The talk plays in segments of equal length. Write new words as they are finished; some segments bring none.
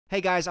Hey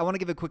guys, I want to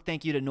give a quick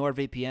thank you to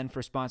NordVPN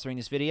for sponsoring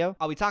this video.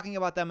 I'll be talking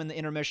about them in the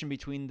intermission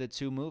between the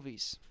two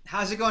movies.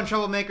 How's it going,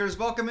 troublemakers?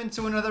 Welcome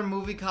into another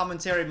Movie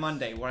Commentary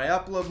Monday, where I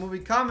upload movie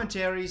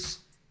commentaries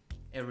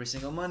every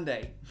single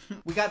Monday.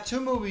 We got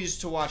two movies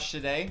to watch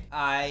today.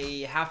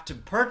 I have to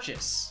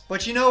purchase.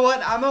 But you know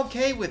what? I'm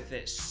okay with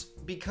this,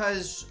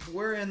 because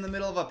we're in the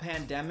middle of a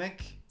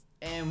pandemic,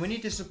 and we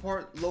need to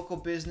support local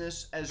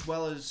business as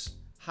well as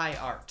high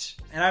art.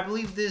 And I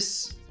believe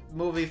this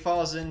movie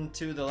falls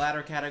into the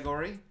latter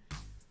category.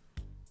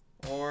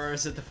 Or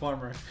is it the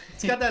former?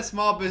 It's got that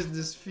small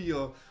business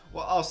feel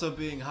while also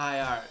being high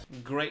art.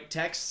 Great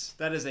text.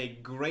 That is a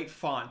great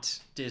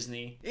font,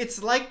 Disney.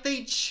 It's like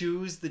they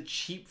choose the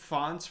cheap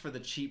fonts for the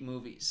cheap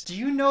movies. Do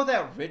you know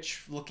that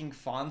rich looking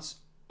fonts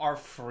are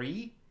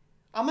free?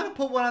 I'm gonna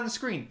put one on the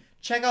screen.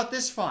 Check out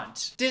this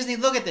font. Disney,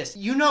 look at this.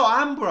 You know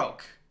I'm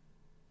broke.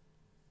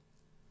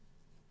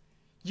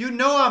 You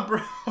know I'm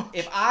broke.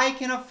 If I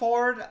can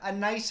afford a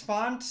nice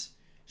font,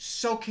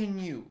 so can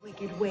you.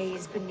 Wicked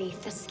ways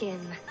beneath the skin.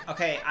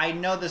 Okay, I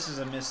know this is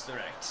a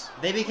misdirect.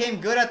 They became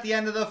good at the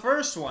end of the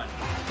first one.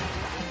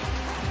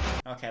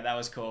 Okay, that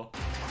was cool.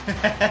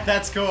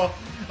 That's cool.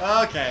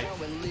 Okay.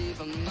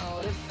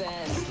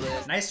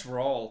 Nice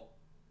roll.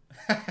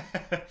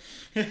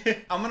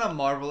 I'm gonna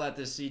marvel at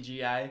this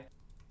CGI.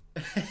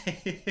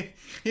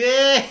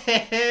 Yeah.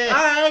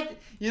 Alright,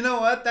 you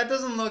know what? That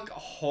doesn't look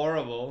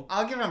horrible.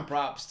 I'll give him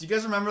props. Do you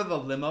guys remember the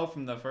limo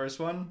from the first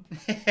one?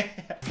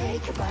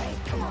 Take a bite,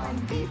 come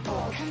on,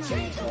 people,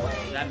 take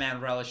away. That man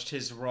relished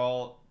his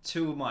role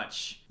too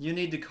much. You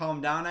need to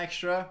calm down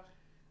extra.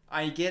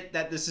 I get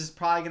that this is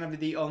probably gonna be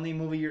the only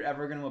movie you're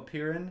ever gonna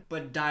appear in,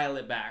 but dial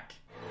it back.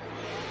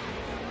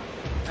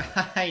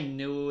 I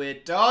knew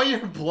it. Oh,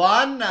 you're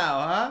blonde now,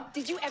 huh?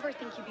 Did you ever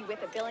think you'd be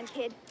with a villain,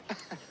 kid?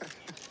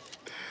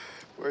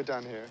 We're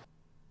done here.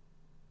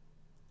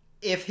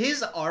 If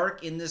his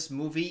arc in this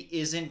movie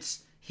isn't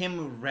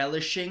him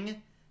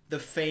relishing the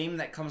fame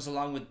that comes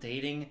along with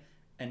dating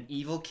an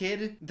evil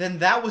kid, then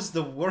that was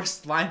the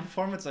worst line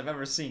performance I've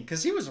ever seen.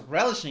 Because he was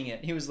relishing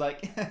it. He was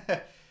like,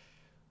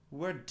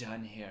 we're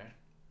done here.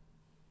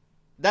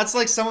 That's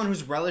like someone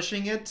who's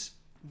relishing it,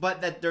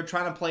 but that they're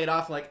trying to play it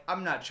off like,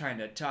 I'm not trying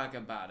to talk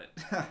about it.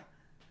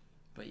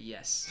 But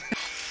yes.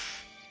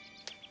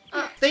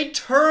 They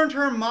turned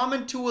her mom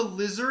into a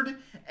lizard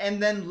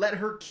and then let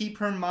her keep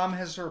her mom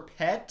as her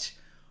pet.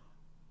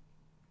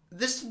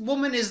 This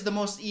woman is the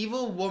most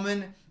evil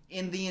woman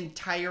in the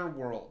entire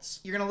world.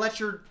 You're gonna let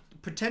your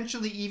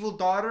potentially evil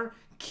daughter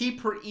keep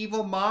her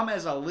evil mom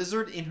as a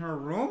lizard in her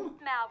room?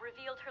 Mal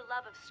revealed her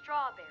love of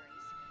strawberries.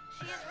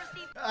 She has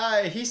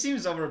received... He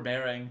seems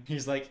overbearing.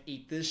 He's like,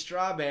 eat this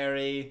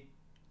strawberry.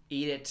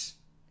 Eat it.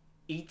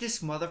 Eat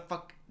this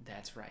motherfucker.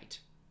 That's right.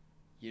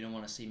 You don't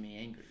want to see me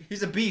angry.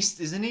 He's a beast,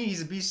 isn't he?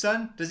 He's a beast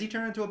son. Does he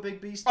turn into a big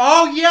beast?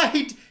 Oh yeah,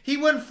 he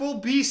went full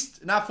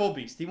beast. Not full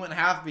beast. He went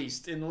half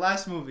beast in the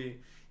last movie.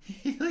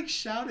 He like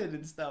shouted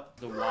and stuff.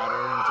 The water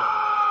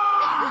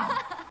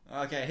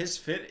and okay, his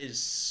fit is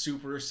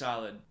super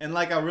solid. In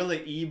like a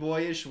really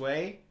e-boyish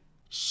way.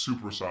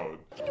 Super solid.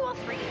 You can do all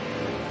three.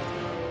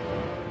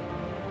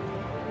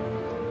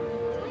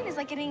 It's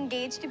like getting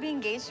engaged to be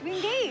engaged to be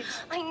engaged.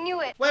 I knew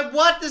it. Wait,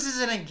 what? This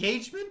is an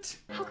engagement?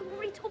 How come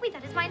nobody told me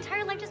that? Is my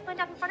entire life just planned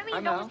out in front of me?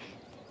 I know.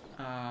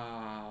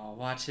 Oh,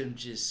 watch him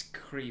just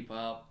creep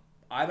up.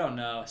 I don't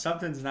know.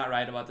 Something's not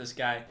right about this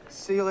guy.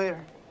 See you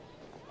later.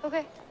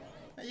 Okay.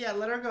 Yeah,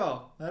 let her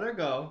go. Let her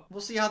go.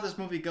 We'll see how this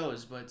movie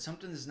goes, but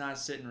something's not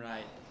sitting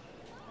right.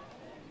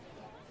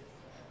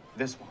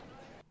 This one.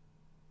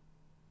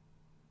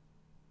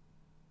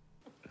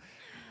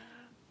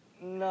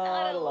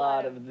 Not a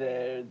lot of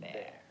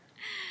there.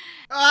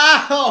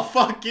 Oh,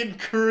 fucking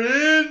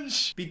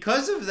cringe!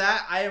 Because of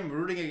that, I am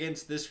rooting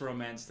against this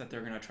romance that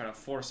they're gonna try to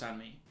force on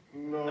me.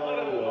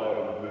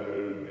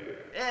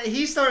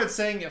 He started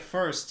saying it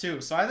first, too,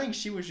 so I think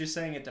she was just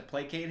saying it to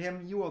placate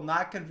him. You will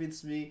not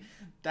convince me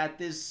that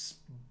this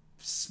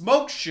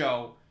smoke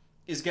show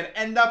is gonna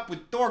end up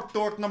with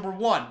Dork number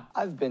 1.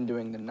 I've been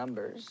doing the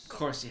numbers. Of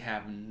course you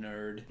have,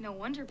 nerd. No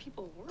wonder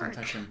people work. Don't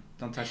touch him.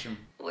 Don't touch him.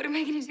 What am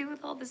I going to do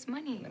with all this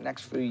money? In the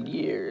next few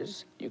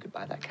years, you could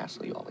buy that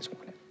castle you always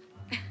wanted.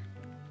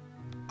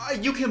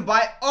 You can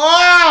buy...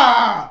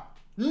 Ah!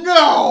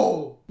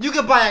 No! You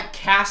can buy a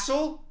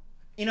castle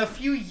in a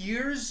few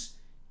years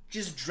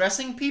just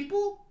dressing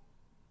people?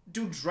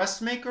 Do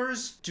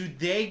dressmakers, do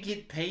they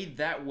get paid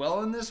that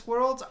well in this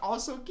world?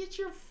 Also, get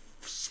your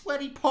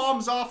sweaty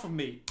palms off of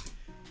me.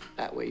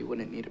 That way you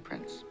wouldn't need a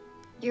prince.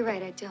 You're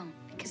right, I don't,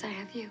 because I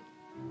have you.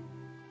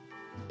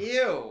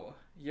 Ew.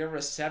 You're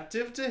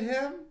receptive to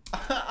him?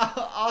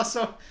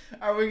 Also,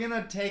 are we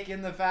gonna take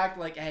in the fact,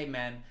 like, hey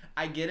man,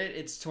 I get it,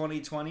 it's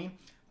 2020,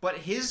 but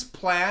his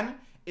plan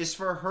is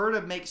for her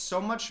to make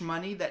so much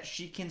money that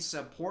she can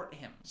support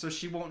him, so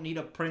she won't need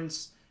a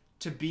prince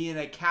to be in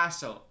a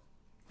castle.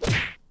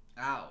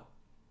 Ow.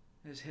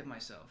 I just hit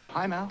myself.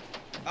 Hi, Mal.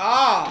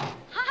 Ah!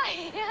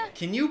 Hi!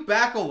 Can you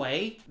back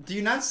away? Do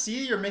you not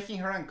see you're making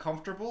her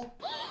uncomfortable?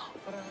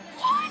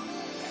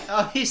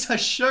 Oh, he's a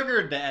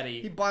sugar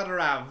daddy. He bought her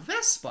a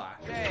Vespa.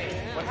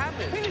 Hey, what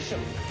happened? Finish him.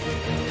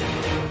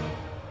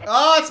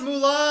 Oh, it's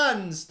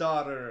Mulan's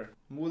daughter.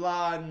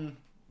 Moulin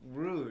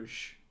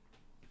Rouge.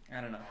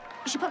 I don't know.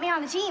 You should put me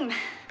on the team.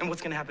 And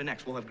what's gonna happen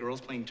next? We'll have girls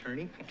playing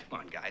tourney? Come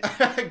on, guys.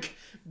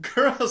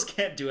 Girls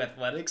can't do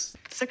athletics.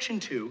 Section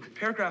 2,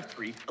 paragraph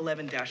 3,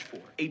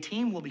 11-4. A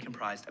team will be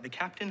comprised of a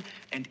captain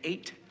and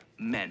 8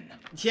 men.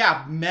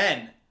 Yeah,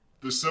 men.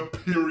 The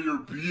superior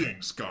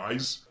beings,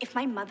 guys. If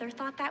my mother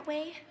thought that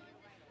way,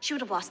 she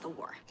would have lost the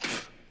war.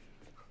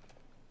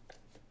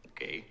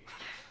 Okay.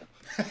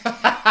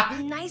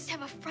 Nice to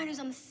have a friend who's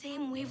on the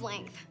same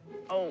wavelength.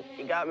 Oh,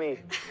 you got me.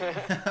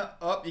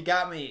 Oh, you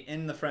got me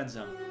in the friend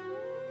zone.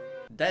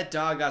 That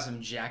dog got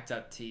some jacked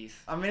up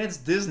teeth. I mean, it's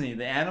Disney.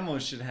 The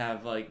animals should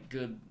have, like,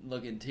 good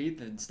looking teeth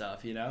and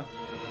stuff, you know?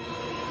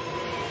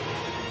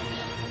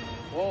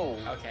 Whoa.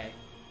 Okay.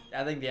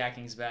 I think the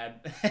acting's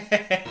bad.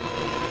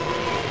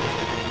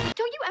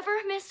 Don't you ever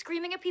miss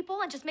screaming at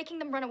people and just making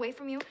them run away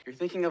from you? You're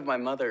thinking of my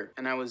mother,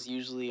 and I was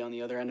usually on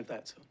the other end of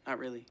that, so not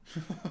really.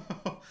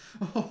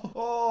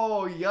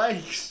 Oh,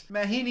 yikes.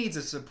 Man, he needs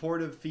a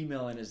supportive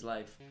female in his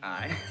life.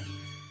 I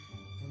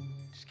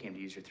just came to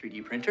use your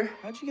 3D printer.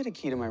 How'd you get a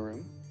key to my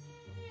room?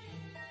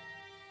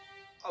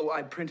 Oh,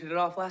 I printed it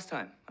off last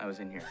time I was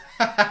in here.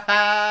 All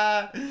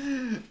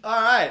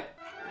right.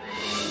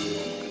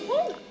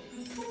 Woo!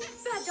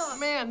 Bad dog.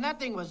 Man, that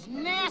thing was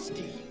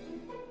nasty.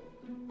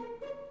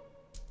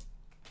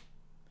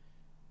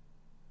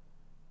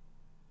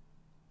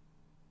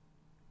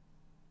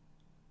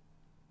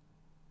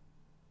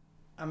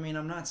 I mean,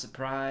 I'm not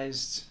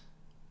surprised,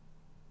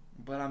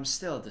 but I'm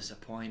still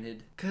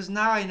disappointed. Cause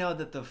now I know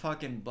that the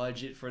fucking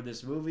budget for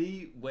this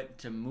movie went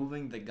to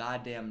moving the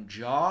goddamn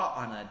jaw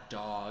on a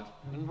dog.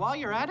 And while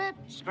you're at it,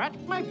 scratch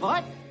my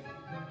butt.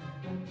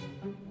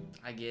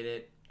 I get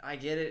it. I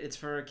get it. It's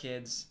for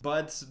kids.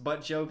 Butt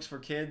jokes for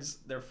kids.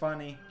 They're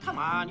funny. Come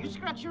on, you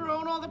scratch your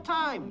own all the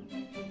time.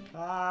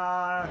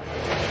 Oh,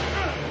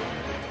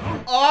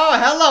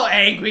 hello,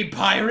 angry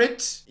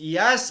pirate.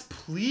 Yes,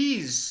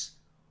 please.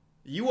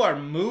 You are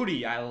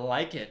moody. I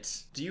like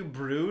it. Do you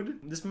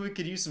brood? This movie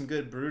could use some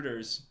good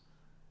brooders.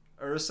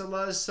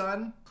 Ursula's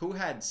son? Who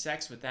had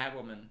sex with that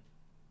woman?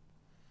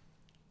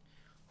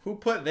 Who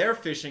put their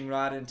fishing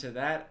rod into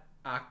that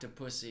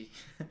octopussy?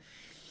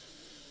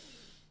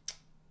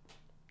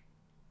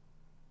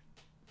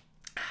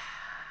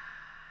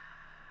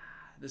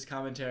 This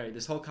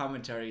whole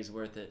commentary is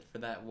worth it for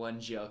that one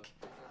joke.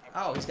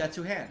 Oh, he's got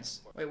 2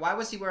 hands. Wait, why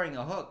was he wearing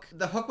a hook?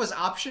 The hook was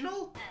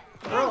optional?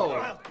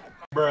 Bro.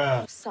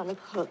 Bruh. Son of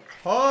Hook.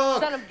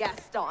 Hook! Son of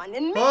Gaston.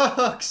 And me.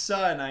 Hook,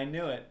 son, I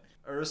knew it.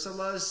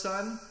 Ursula's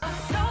son?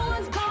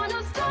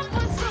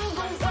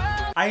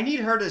 I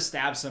need her to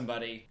stab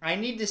somebody. I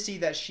need to see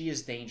that she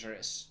is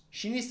dangerous.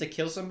 She needs to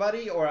kill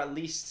somebody or at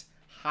least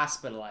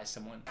hospitalize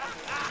someone.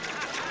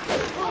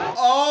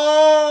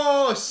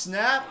 Oh,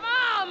 snap.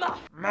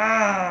 Mom!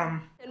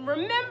 Mom! And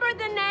remember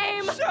the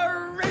name.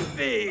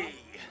 Sharifi!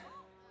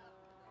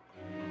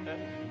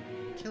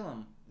 Kill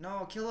him.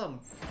 No, kill him.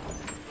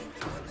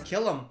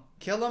 Kill him.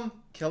 Kill him.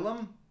 Kill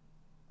him.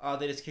 Oh,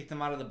 they just kicked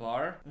him out of the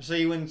bar? So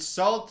you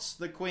insult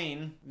the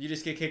queen, you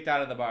just get kicked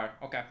out of the bar.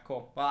 Okay,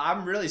 cool. Well,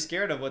 I'm really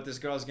scared of what this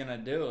girl's gonna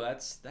do.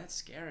 That's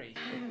scary.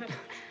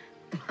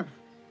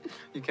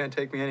 You can't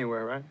take me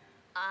anywhere, right?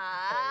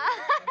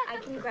 I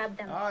can grab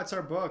them. Oh, it's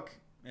her book.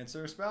 It's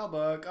her spell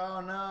book.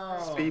 Oh, no.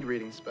 Speed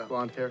reading spell,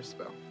 blonde hair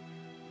spell,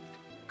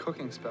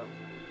 cooking spell.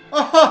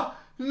 Oh,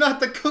 not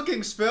the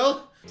cooking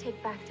spell.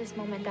 Take back this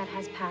moment that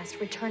has passed.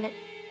 Return it.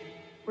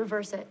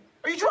 Reverse it.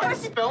 Are you trying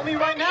to spell me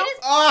right now?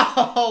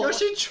 Oh, was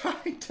she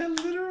trying to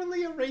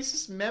literally erase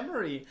his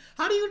memory?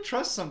 How do you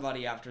trust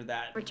somebody after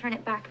that? Return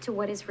it back to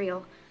what is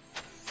real.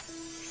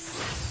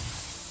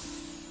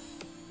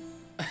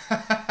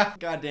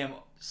 Goddamn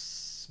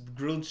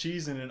grilled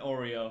cheese and an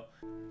Oreo.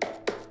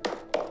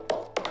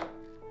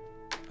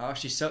 Oh,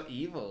 she's so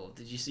evil.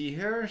 Did you see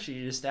her?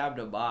 She just stabbed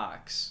a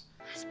box.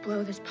 Let's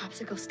blow this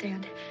popsicle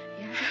stand.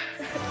 Yeah.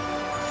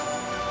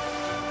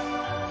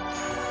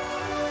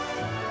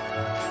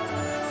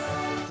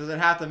 Does it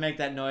have to make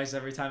that noise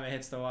every time it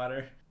hits the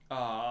water?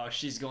 Oh,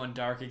 she's going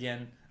dark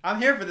again.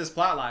 I'm here for this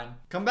plotline.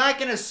 Come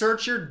back and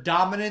assert your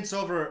dominance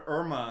over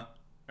Irma.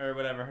 Or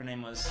whatever her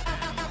name was.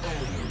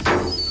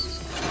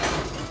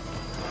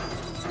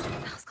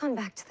 Let's come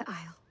back to the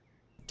aisle.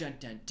 Dun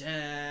dun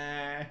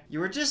dun. You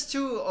were just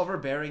too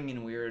overbearing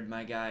and weird,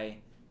 my guy.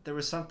 There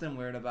was something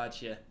weird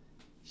about you.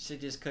 She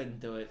just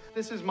couldn't do it.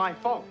 This is my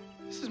fault.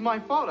 This is my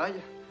fault.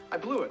 I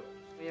blew it.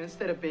 And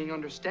instead of being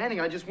understanding,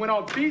 I just went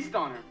all beast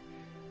on her.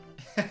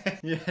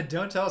 Yeah,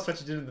 don't tell us what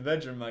you did in the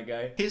bedroom, my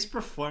guy. His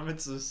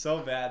performance was so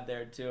bad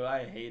there, too.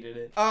 I hated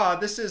it. Ah,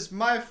 this is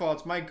my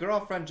fault. My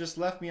girlfriend just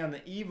left me on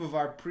the eve of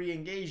our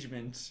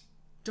pre-engagement.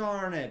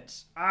 Darn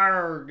it.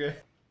 Arg.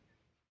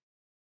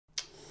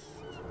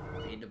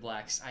 Fade to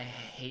Blacks. I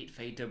hate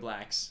Fade to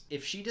Blacks.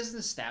 If she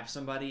doesn't stab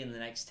somebody in the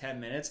next 10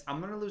 minutes,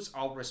 I'm gonna lose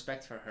all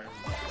respect for her.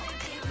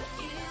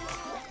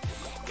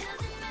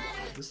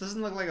 This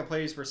doesn't look like a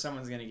place where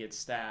someone's gonna get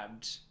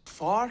stabbed.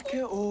 Fork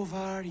it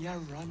over, you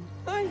run.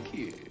 Thank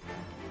you.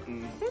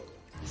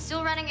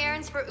 Still running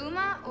errands for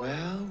Uma? Or...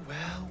 Well.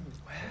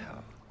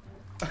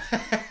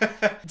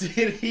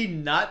 Did he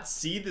not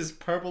see this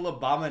purple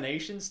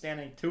abomination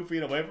standing 2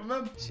 feet away from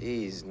him?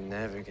 She's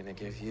never gonna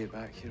give you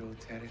back your old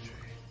territory.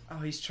 Oh,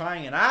 he's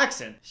trying an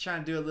accent. He's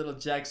trying to do a little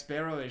Jack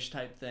Sparrow-ish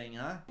type thing,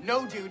 huh?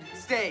 No, dude,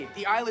 stay.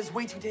 The isle is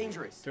way too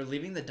dangerous. They're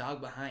leaving the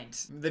dog behind.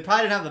 They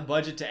probably didn't have the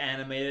budget to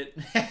animate it.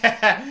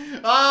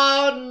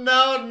 Oh,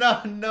 no.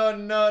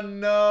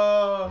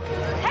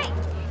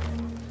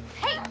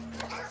 Hey!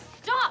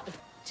 Stop!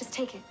 Just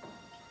take it.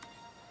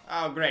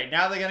 Oh, great.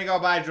 Now they're gonna go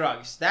buy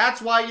drugs.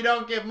 That's why you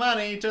don't give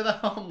money to the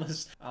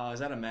homeless. Oh, is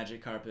that a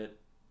magic carpet?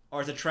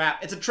 Or it's a trap?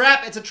 It's a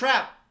trap! It's a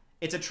trap!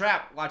 It's a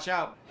trap. Watch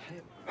out.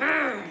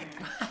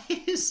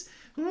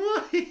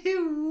 What?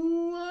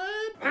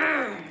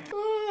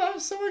 Oh, I'm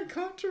so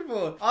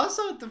uncomfortable.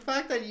 Also, the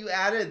fact that you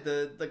added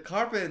the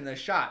carpet in the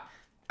shot.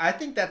 I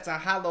think that's a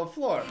hollow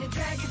floor.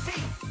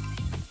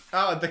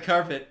 Oh, the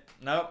carpet.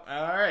 Nope.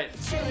 Alright.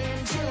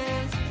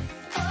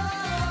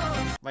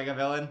 Like a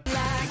villain.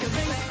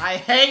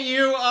 I hate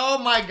you! Oh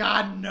my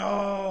god,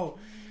 no!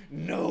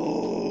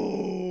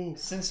 No!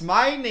 Since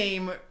my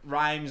name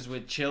rhymes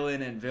with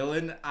chillin' and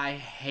villain, I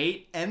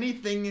hate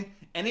anything.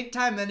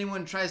 Anytime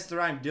anyone tries to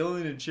rhyme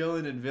Dylan and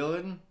chillin' and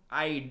villain,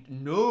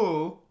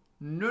 no.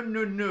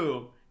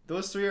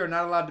 Those three are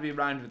not allowed to be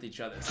rhymed with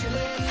each other.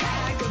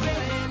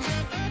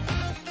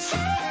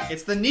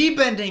 It's the knee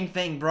bending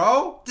thing,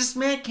 bro! This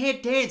man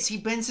can't dance, he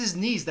bends his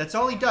knees. That's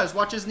all he does,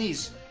 watch his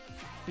knees.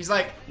 He's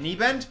like, knee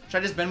bend? Should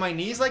I just bend my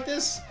knees like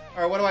this?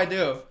 Or what do I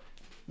do?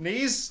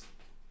 Knees?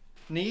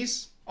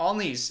 Knees? All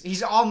knees.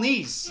 He's all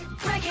knees.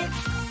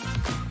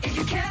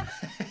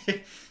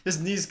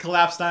 His knees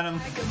collapsed on him.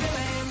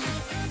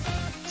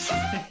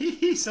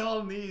 He's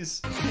all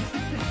knees.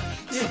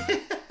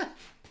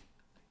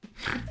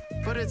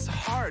 But it's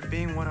hard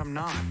being what I'm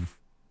not.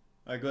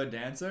 A good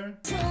dancer?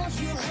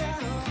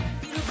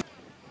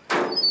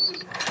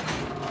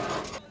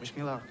 Wish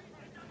me luck.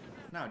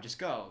 No, just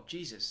go.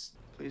 Jesus.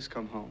 Please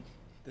come home.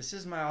 This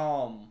is my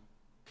home.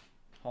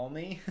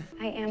 Homie?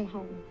 I am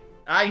home.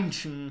 I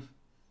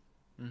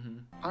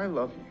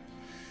love you.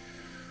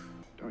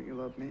 Don't you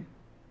love me?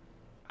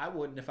 I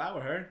wouldn't if I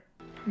were her.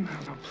 No,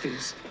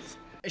 please.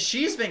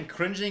 She's been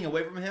cringing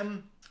away from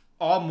him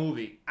all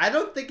movie. I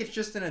don't think it's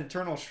just an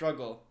internal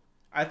struggle.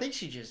 I think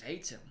she just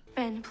hates him.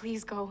 Ben,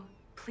 please go.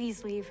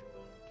 Please leave.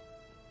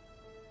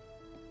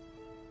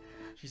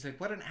 She's like,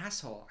 what an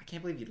asshole. I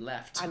can't believe you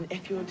left. And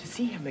if you want to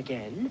see him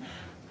again,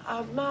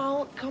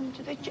 Mal, come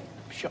to the chip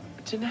shop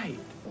tonight.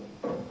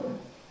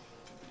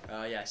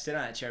 Oh yeah, sit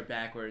on that chair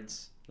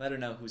backwards. Let her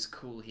know who's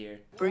cool here.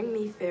 Bring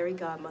me fairy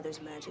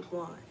godmother's magic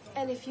wand.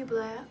 And if you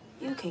blab,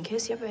 you can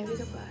kiss your baby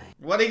goodbye.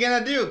 What are you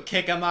gonna do?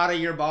 Kick him out of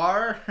your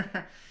bar?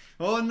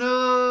 Oh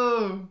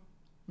no!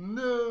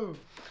 No!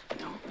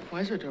 No,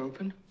 why is it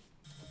open?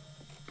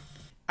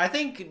 I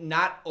think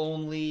not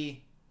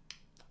only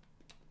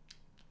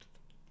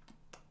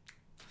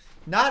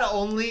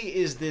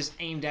is this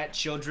aimed at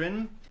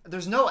children,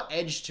 there's no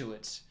edge to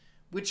it,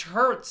 which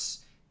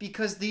hurts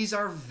because these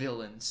are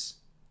villains.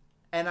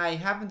 And I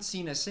haven't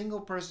seen a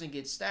single person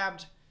get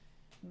stabbed.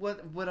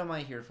 What am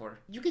I here for?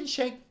 You can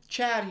shank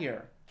Chad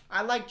here.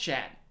 I like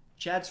Chad.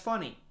 Chad's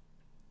funny.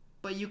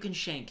 But you can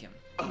shank him.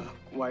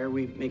 Why are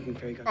we making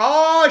fairy godmother?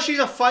 Oh, she's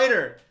a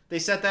fighter. They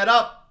set that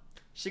up.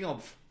 She gonna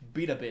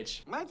beat a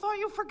bitch. I thought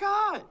you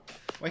forgot.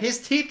 Well,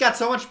 his teeth got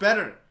so much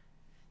better.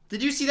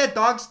 Did you see that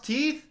dog's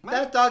teeth?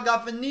 That dog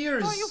got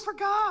veneers. I thought you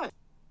forgot.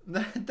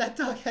 That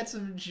dog had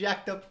some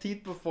jacked up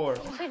teeth before.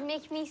 It would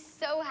make me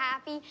so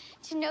happy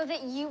to know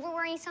that you were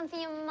wearing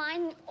something of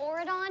mine,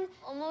 Oridon,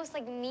 almost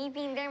like me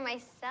being there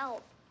myself.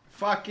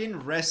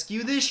 Fucking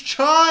rescue this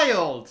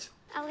child!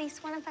 At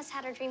least one of us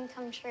had our dream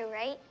come true,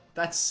 right?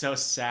 That's so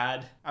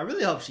sad. I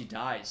really hope she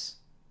dies.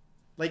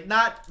 Like,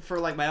 not for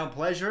like my own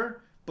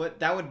pleasure,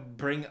 but that would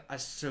bring a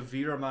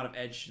severe amount of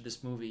edge to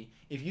this movie.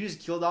 If you just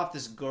killed off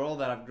this girl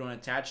that I've grown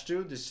attached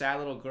to, this sad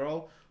little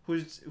girl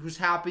who's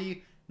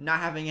happy, not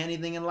having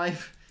anything in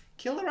life,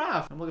 kill her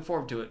off. I'm looking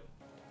forward to it.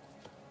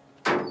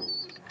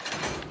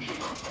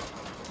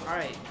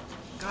 Alright.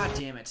 God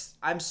damn it.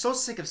 I'm so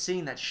sick of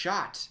seeing that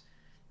shot.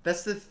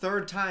 That's the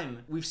third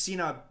time we've seen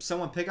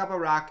someone pick up a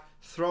rock,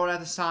 throw it at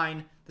the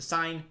sign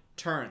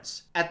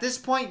turns. At this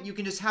point, you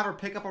can just have her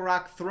pick up a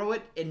rock, throw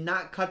it, and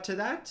not cut to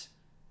that,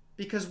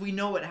 because we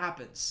know what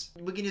happens.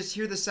 We can just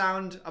hear the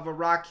sound of a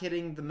rock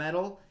hitting the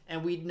metal,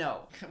 and we'd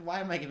know. Why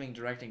am I giving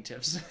directing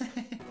tips?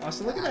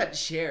 Also, look at that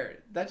chair.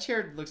 That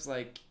chair looks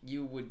like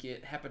you would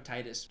get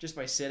hepatitis just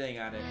by sitting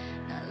on it.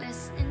 Not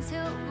listening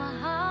to my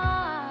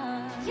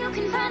heart. You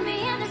can find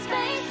me in the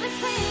space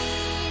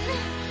between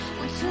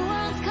when two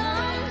worlds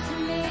come to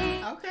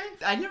me. Okay.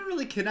 I never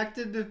really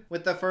connected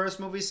with the first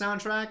movie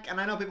soundtrack,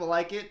 and I know people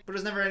like it, but it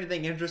was never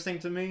anything interesting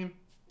to me.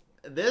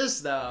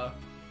 This, though,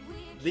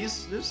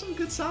 there's some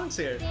good songs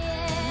here.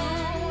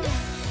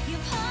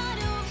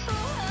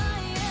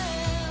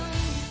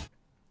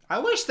 I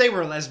wish they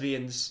were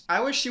lesbians.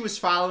 I wish she was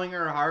following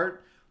her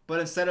heart, but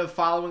instead of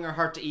following her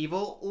heart to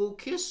evil, oh,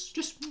 kiss,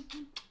 just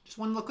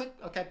one little quick,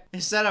 okay.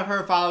 Instead of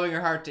her following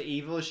her heart to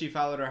evil, she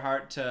followed her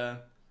heart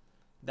to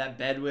that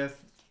bed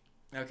with.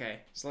 Okay,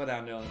 slow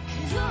down, Dylan.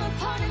 You're a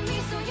part of me,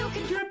 so you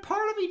can. You're a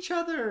part of each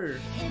other.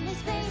 In the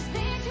space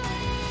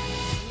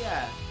between.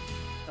 Yeah,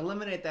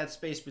 eliminate that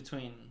space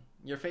between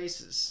your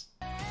faces.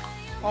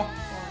 Oh.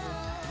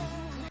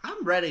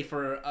 I'm ready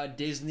for a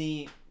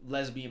Disney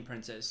lesbian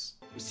princess.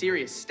 I'm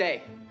serious.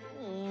 Stay.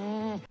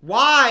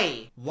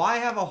 Why? Why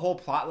have a whole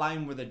plot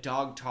line where the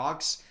dog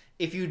talks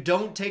if you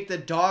don't take the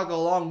dog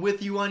along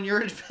with you on your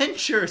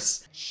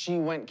adventures? She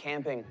went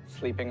camping,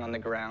 sleeping on the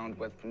ground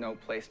with no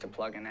place to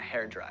plug in a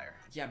hairdryer.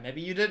 Yeah,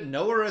 maybe you didn't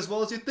know her as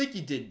well as you think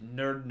you did,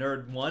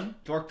 nerd one,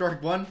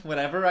 dork one,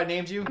 whatever I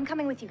named you. I'm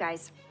coming with you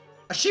guys.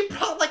 She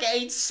brought like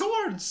 8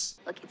 swords.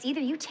 Look, it's either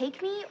you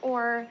take me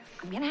or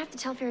I'm gonna have to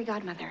tell Fairy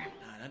Godmother.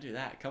 No, don't do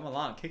that. Come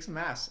along, kick some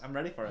ass. I'm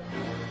ready for it.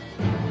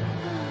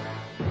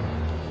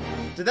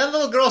 Did that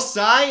little girl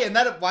sigh? And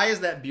why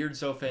is that beard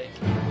so fake?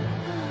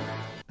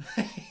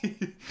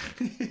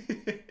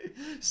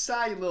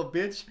 Sigh, you little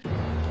bitch.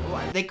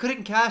 What? They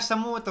couldn't cast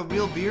someone with a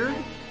real beard?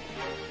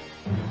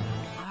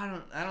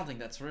 I don't think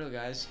that's real,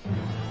 guys.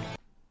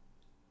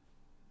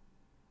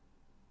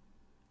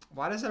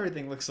 Why does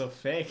everything look so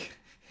fake?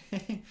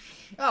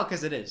 Oh,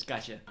 because it is.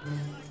 Gotcha.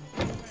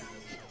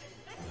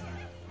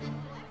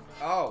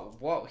 Oh,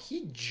 whoa.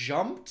 He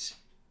jumped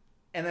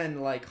and then,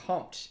 like,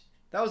 humped.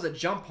 That was a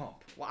jump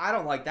hump. Well, I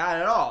don't like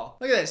that at all.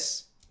 Look at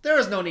this. There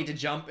was no need to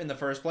jump in the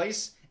first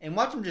place. And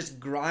watch him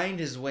just grind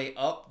his way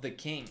up the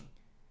king.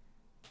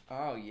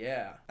 Oh,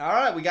 yeah. All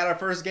right, we got our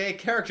first gay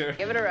character.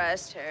 Give it a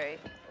rest, Harry.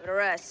 Give it a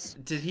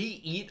rest. Did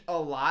he eat a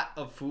lot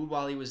of food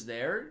while he was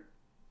there?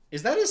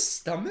 Is that his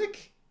stomach?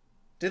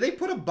 Did they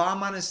put a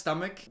bomb on his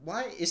stomach?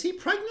 Why? Is he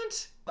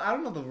pregnant? I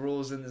don't know the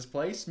rules in this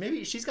place.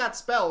 Maybe she's got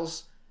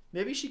spells.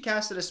 Maybe she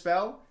casted a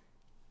spell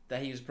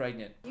that he was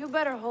pregnant. You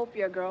better hope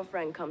your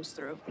girlfriend comes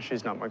through.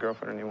 She's not my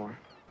girlfriend anymore.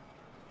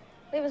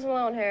 Leave us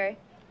alone, Harry.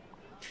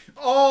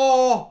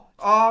 Oh!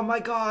 Oh my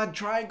god,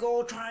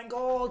 triangle,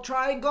 triangle,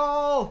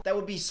 triangle! That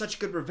would be such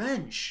good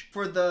revenge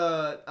for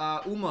the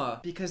Uma,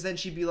 because then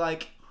she'd be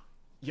like,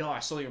 yo, I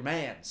stole your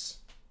mans.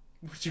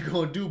 What you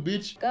gonna do,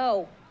 bitch?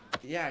 Go.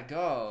 Yeah,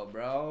 go,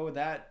 bro.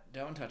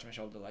 Don't touch my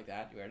shoulder like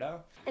that, you weirdo.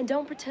 And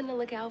don't pretend to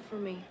look out for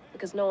me,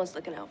 because no one's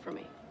looking out for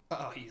me.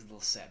 Oh, you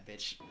little sad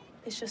bitch.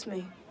 It's just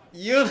me.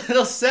 You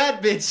little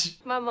sad bitch.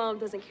 My mom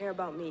doesn't care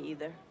about me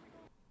either.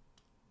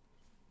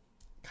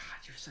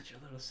 God, you're such a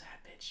little sad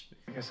bitch.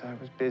 I guess I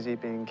was busy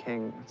being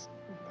king.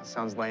 That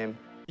sounds lame.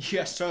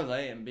 Yeah, so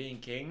lame, being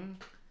king.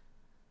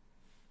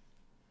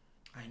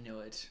 I knew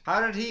it.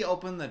 How did he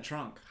open the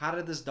trunk? How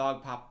did this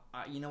dog pop?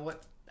 You know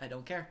what? I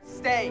don't care.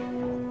 Stay.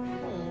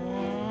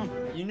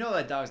 You know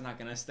that dog's not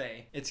gonna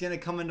stay. It's gonna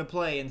come into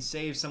play and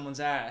save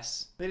someone's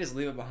ass. They just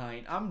leave it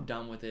behind. I'm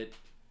done with it.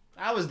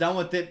 I was done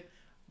with it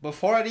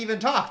before it even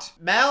talked.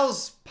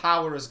 Mal's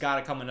powers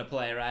gotta come into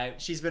play, right?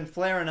 She's been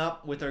flaring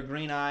up with her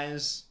green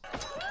eyes.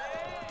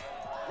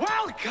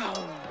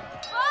 Welcome.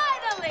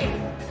 Finally!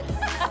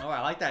 Oh,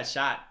 I like that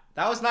shot.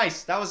 That was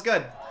nice. That was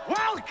good.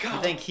 Welcome.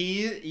 You think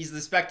he's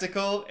the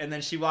spectacle, and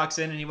then she walks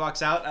in and he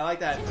walks out? I like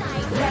that.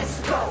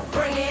 Let's go,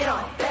 bring it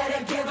on.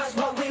 Better give us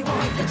what we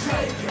want to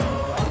trade you.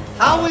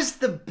 How is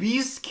the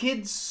Beast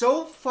Kid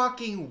so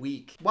fucking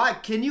weak? Why?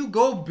 Can you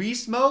go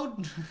beast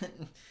mode?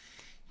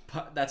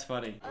 That's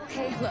funny.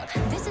 Okay, look,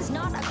 this is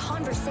not a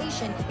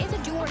conversation. It's a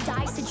do or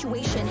die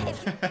situation.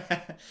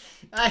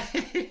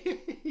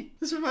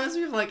 This reminds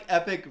me of like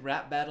epic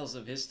rap battles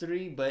of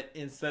history, but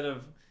instead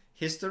of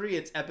history,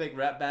 it's epic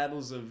rap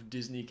battles of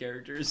Disney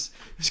characters.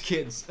 There's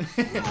kids.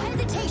 No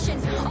hesitation.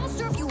 I'll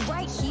serve you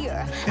right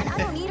here. And I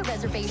don't need a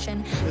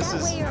reservation.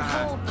 That way your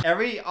whole...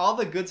 all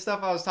the good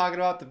stuff I was talking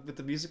about with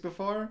the music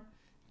before,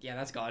 yeah,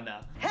 that's gone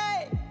now.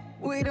 Hey,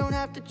 we don't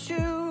have to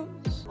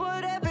choose.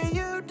 Whatever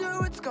you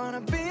do, it's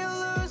gonna be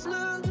a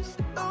lose-lose.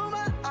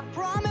 Uma, I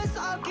promise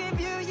I'll give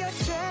you your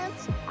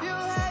chance. You'll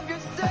have your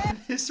say.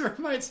 This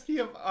reminds me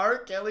of R.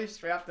 Kelly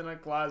trapped in a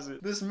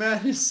closet. This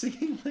man is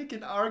singing like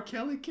an R.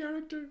 Kelly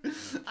character.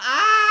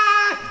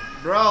 Ah!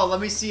 Bro, let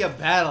me see a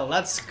battle.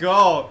 Let's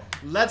go.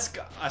 Let's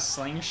go. A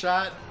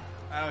slingshot?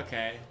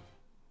 Okay.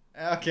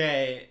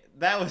 Okay.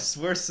 That was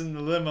worse than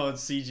the limo in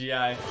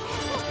CGI.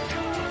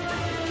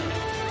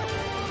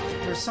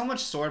 There's so much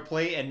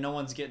swordplay and no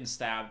one's getting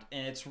stabbed,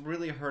 and it's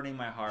really hurting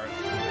my heart.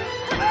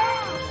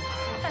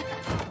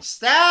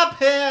 Stab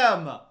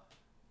him!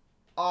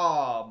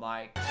 Oh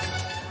my.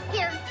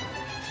 Here,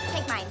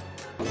 take mine.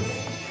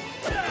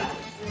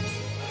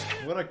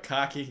 What a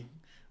cocky.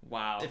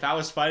 Wow. If I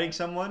was fighting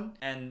someone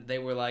and they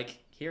were like,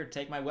 here,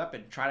 take my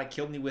weapon. Try to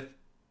kill me with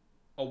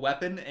a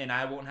weapon and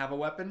I won't have a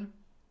weapon.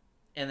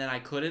 And then I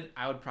couldn't,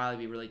 I would probably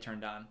be really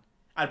turned on.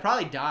 I'd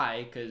probably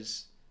die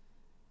because,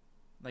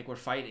 like, we're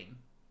fighting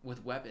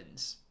with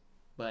weapons.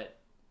 But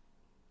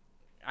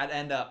I'd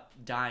end up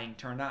dying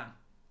turned on.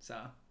 So.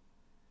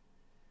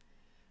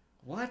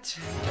 What?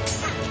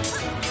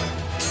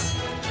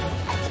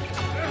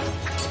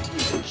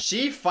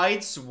 She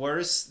fights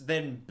worse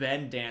than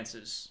Ben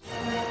dances.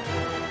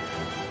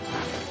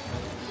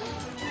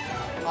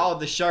 Oh,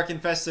 the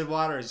shark-infested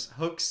waters.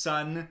 Hook's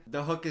son.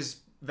 The hook is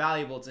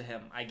valuable to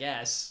him, I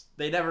guess.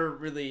 They never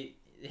really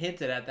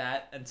hinted at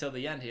that until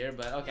the end here,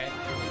 but okay.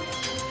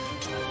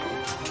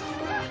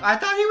 I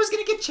thought he was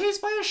gonna get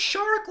chased by a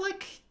shark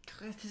like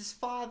his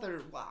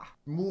father. Wow.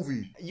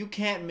 Movie. You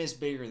can't miss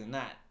bigger than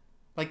that.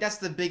 Like, that's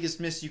the biggest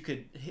miss you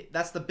could hit.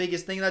 That's the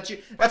biggest thing that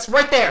you... That's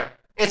right there!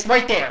 It's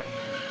right there!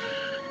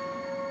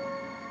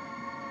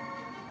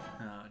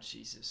 Oh,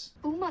 Jesus.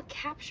 Uma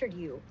captured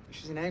you.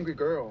 She's an angry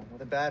girl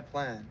with a bad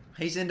plan.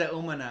 He's into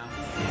Uma now.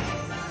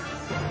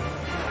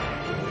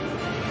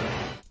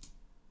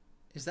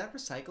 Is that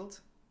recycled?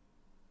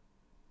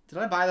 Did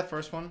I buy the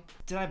first one?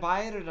 Did I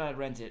buy it or did I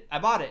rent it? I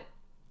bought it.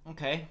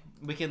 Okay.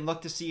 We can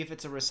look to see if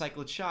it's a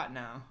recycled shot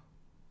now.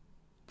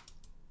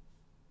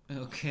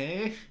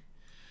 Okay.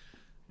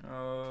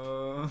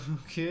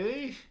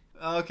 Okay.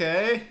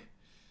 Okay.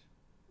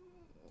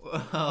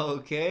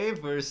 Okay,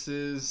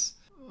 versus...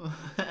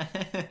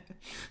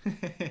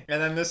 And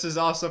then this is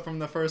also from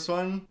the first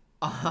one.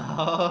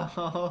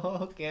 Oh,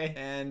 okay.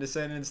 And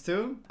Descendants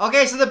 2.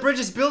 Okay, so the bridge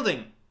is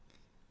building.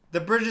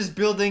 The bridge is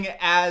building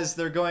as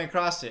they're going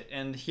across it.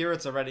 And here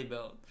it's already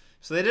built.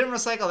 So they didn't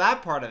recycle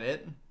that part of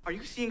it. Are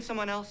you seeing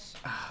someone else?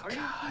 Oh,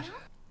 God.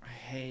 I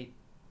hate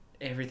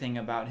everything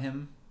about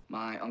him.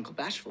 My Uncle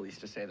Bashful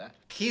used to say that.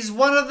 He's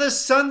one of the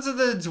sons of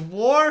the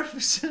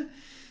dwarves.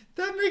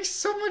 That makes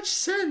so much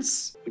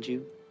sense. Would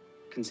you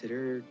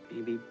consider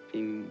maybe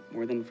being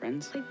more than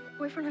friends? Like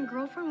boyfriend and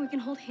girlfriend, we can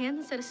hold hands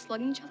instead of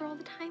slugging each other all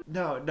the time?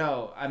 No.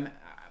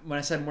 When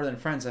I said more than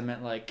friends, I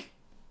meant like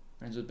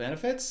friends with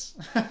benefits.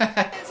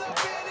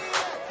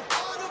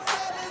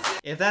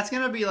 If that's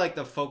gonna be like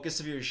the focus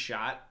of your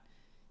shot,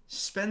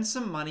 spend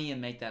some money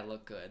and make that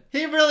look good.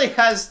 He really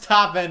has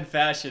top-end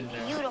fashion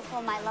there.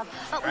 Beautiful, my love.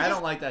 I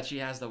don't like that she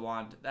has the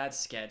wand. That's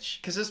sketch.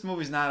 Because this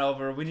movie's not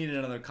over. We needed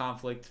another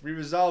conflict. We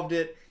resolved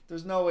it.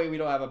 There's no way we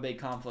don't have a big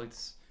conflict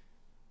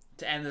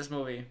to end this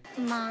movie.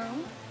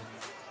 Mom.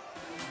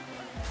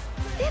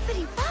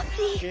 Bippity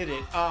boppity. Get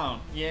it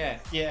on. Yeah.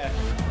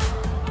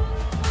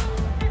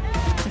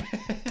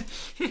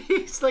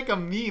 He's like a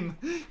meme.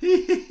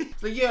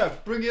 It's like, yeah,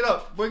 bring it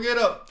up.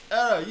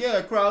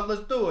 Yeah, crowd,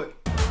 let's do it.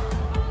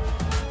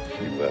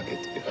 You work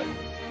it to be funny.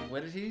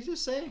 What did he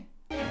just say?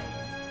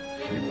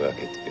 You work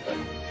it to be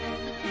funny.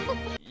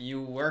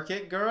 You work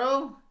it,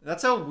 girl?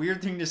 That's a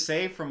weird thing to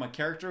say from a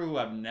character who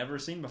I've never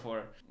seen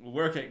before.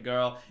 Work it,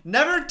 girl.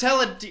 Never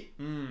tell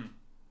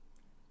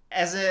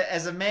As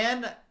a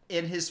man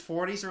in his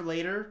 40s or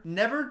later,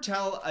 never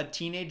tell a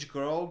teenage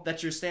girl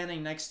that you're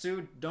standing next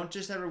to, don't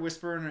just ever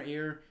whisper in her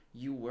ear,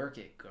 you work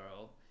it,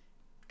 girl.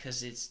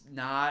 Because it's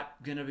not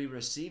gonna be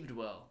received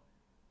well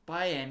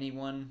by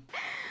anyone.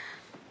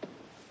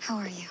 How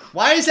are you?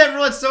 Why is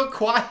everyone so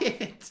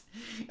quiet?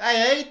 I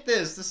hate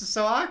this. This is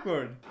so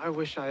awkward. I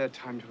wish I had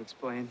time to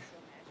explain.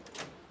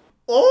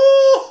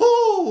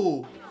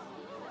 Oh!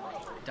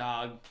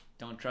 Dog,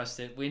 don't trust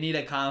it. We need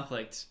a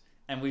conflict.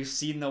 And we've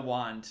seen the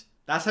wand.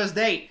 That's his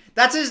date.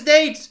 That's his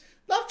date!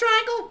 Love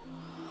triangle!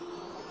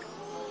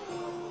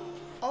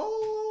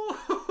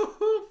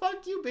 Oh,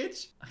 fuck you,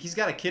 bitch. He's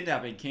got a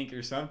kidnapping kink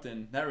or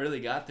something. That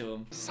really got to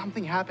him.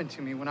 Something happened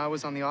to me when I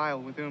was on the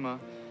aisle with Uma.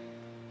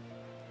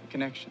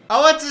 Connection.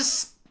 Oh,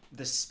 it's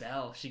the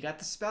spell. She got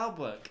the spell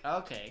book.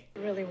 Okay. I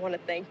really want to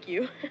thank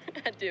you.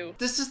 I do.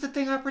 This is the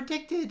thing I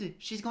predicted.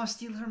 She's gonna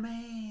steal her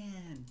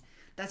man.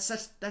 That's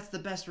the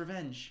best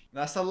revenge.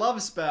 That's the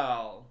love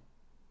spell.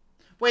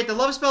 Wait, the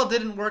love spell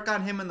didn't work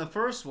on him in the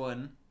first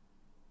one.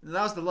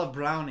 That was the love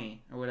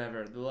brownie or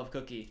whatever, the love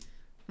cookie.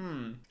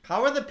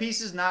 How are the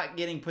pieces not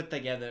getting put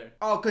together?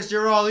 Oh, cause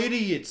you're all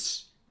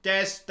idiots.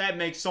 That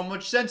makes so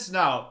much sense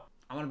now.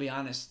 I'm gonna be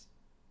honest.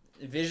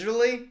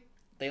 Visually,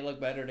 they look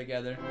better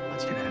together.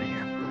 Let's get out of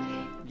here.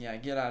 Yeah,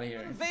 get out of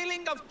here.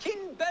 Unveiling of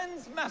King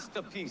Ben's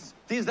masterpiece,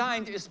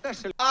 designed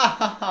especially.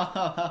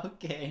 Oh,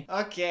 okay.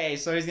 Okay,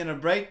 so he's gonna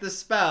break the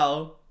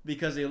spell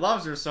because he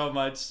loves her so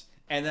much,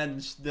 and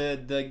then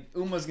the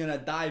Uma's gonna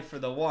die for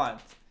the wand.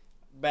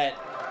 Bet.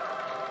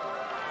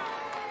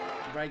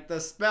 Break the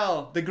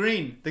spell. The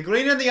green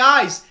in the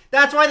eyes.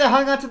 That's why they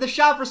hung on to the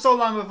shot for so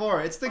long before.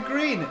 It's the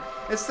green.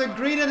 It's the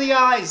green in the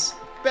eyes.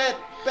 Bet.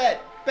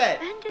 Ben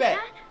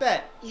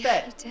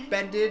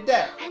did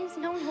that. Ben's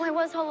known who I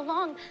was all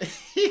along.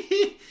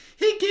 He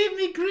gave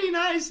me green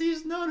eyes.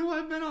 He's known who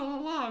I've been all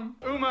along.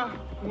 Uma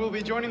will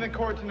be joining the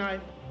court tonight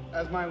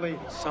as my lead.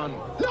 Son.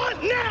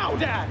 Not now,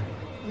 Dad!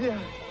 Yeah.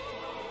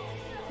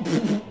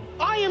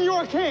 I am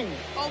your king.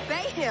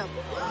 Obey him.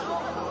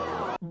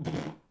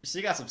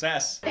 She got some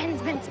sass.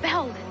 Ben's been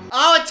spelled.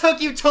 Oh, it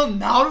took you till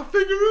now to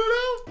figure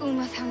it out?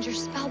 Uma found your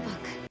spell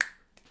book.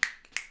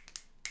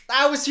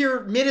 I was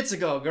here minutes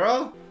ago,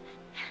 girl.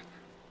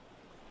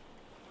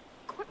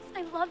 Of course,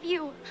 I love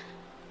you.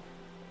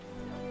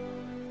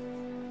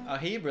 Oh,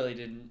 he really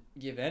didn't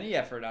give any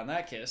effort on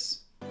that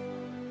kiss.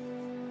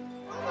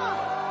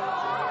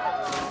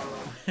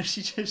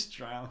 She just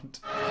drowned.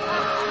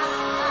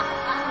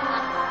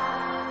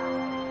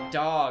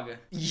 dog.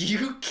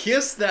 You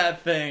kissed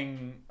that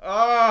thing.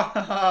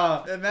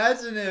 Oh,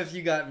 imagine if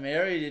you got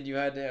married and you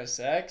had to have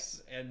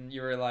sex and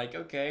you were like,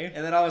 okay.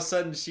 And then all of a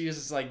sudden she was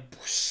just like,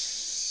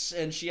 whoosh,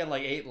 and she had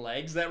like 8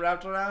 legs that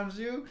wrapped around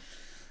you.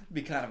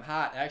 Be kind of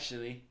hot,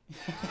 actually.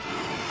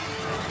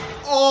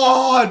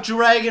 Oh,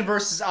 dragon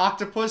versus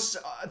octopus.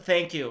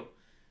 Thank you.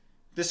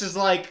 This is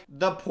like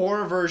the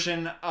poor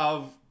version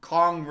of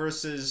Kong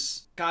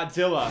versus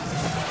Godzilla.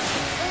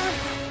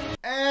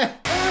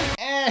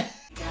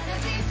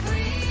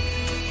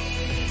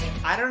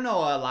 I don't know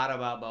a lot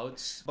about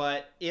boats,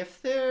 but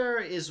if there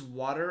is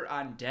water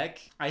on deck,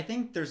 I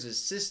think there's a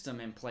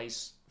system in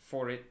place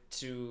for it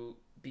to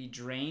be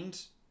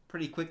drained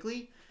pretty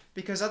quickly.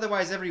 Because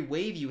otherwise, every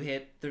wave you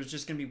hit, there's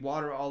just gonna be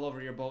water all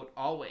over your boat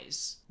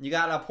always. You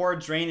got a poor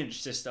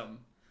drainage system.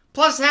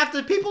 Plus, half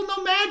the people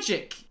know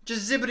magic.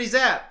 Just zippity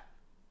zap.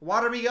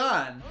 Water be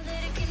gone.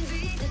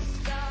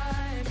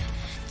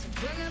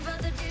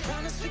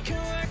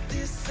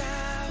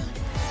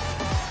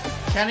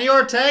 Kenny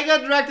Ortega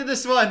directed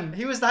this one.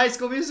 He was the High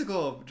School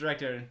Musical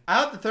director.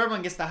 I hope the third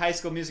one gets the High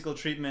School Musical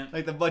treatment.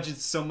 Like, the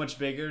budget's so much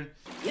bigger.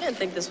 You didn't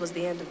think this was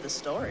the end of the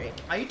story.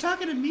 Are you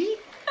talking to me?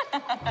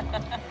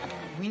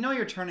 We know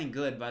you're turning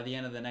good by the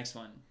end of the next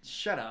one.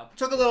 Shut up.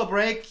 Took a little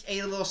break,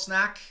 ate a little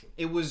snack.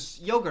 It was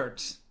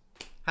yogurt.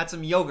 Had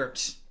some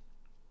yogurt.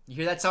 You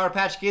hear that, Sour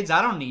Patch Kids?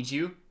 I don't need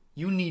you.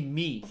 You need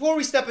me. Before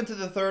we step into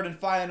the third and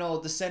final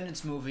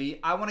Descendants movie,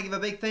 I want to give a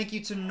big thank you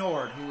to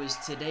Nord, who is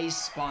today's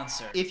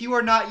sponsor. If you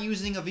are not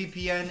using a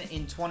VPN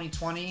in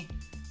 2020,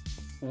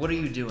 what are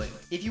you doing?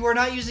 If you are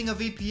not using a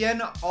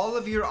VPN, all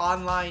of your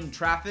online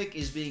traffic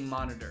is being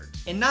monitored.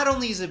 And not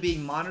only is it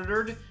being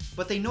monitored,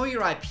 but they know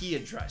your IP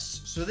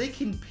address, so they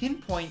can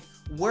pinpoint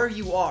where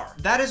you are.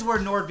 That is where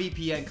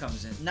NordVPN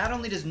comes in. Not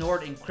only does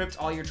Nord encrypt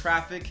all your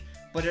traffic,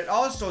 but it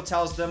also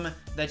tells them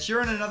that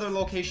you're in another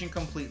location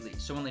completely.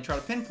 So when they try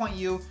to pinpoint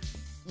you,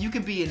 you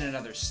could be in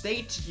another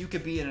state, you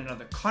could be in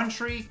another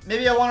country.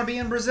 Maybe I want to be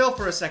in Brazil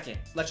for a second.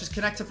 Let's just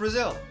connect to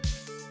Brazil.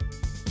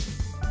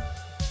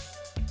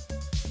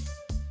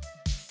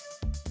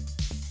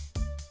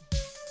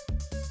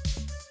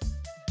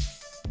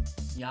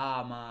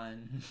 Yeah,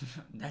 man.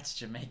 That's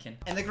Jamaican.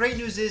 And the great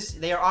news is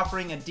they are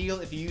offering a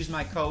deal. If you use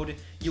my code,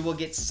 you will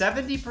get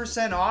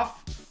 70%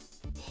 off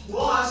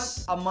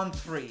plus a month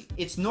free.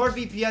 It's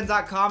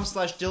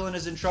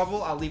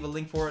nordvpn.com/DylanIsInTrouble. I'll leave a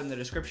link for it in the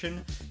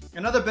description.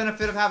 Another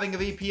benefit of having a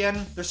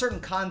VPN, there's certain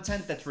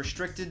content that's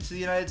restricted to the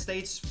United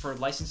States for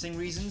licensing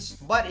reasons.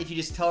 But if you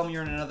just tell them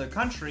you're in another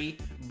country,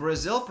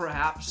 Brazil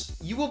perhaps,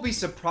 you will be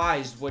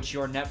surprised what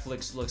your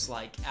Netflix looks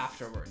like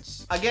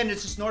afterwards. Again,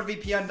 it's just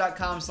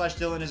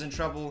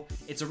nordvpn.com/DylanIsInTrouble.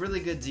 It's a really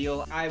good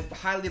deal. I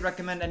highly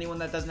recommend anyone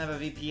that doesn't have a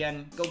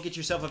VPN, go get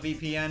yourself a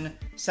VPN.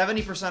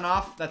 70%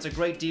 off, that's a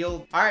great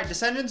deal. All right,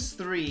 Descendants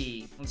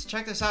 3. Let's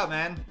check this out,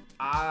 man.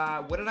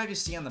 What did I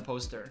just see on the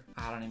poster?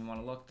 I don't even want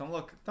to look. Don't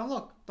look. Don't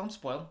look. Don't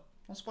spoil.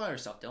 Don't spoil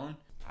yourself, Dylan.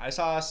 I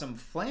saw some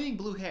flaming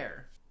blue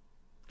hair.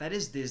 That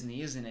is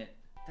Disney, isn't it?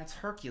 That's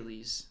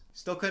Hercules.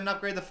 Still couldn't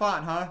upgrade the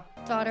font, huh?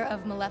 Daughter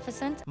of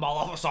Maleficent.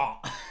 Maleficent.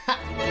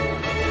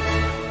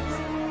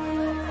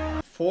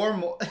 4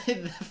 more.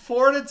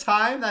 4 at a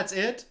time? That's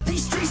it?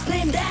 These streets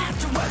named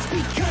after us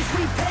because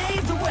we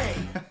paved the way.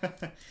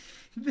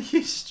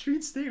 These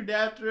streets named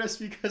after us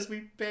because we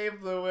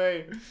paved the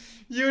way.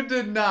 You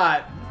did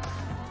not.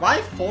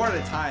 Why 4 at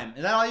a time?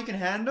 Is that all you can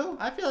handle?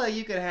 I feel like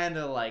you could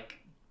handle like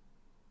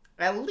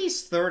at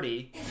least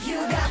 30. If you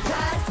got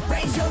pride,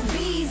 raise your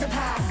V's up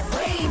high,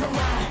 wave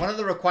around. One of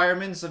the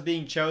requirements of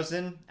being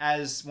chosen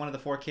as one of the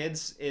 4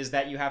 kids is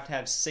that you have to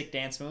have sick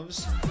dance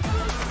moves.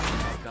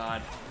 Oh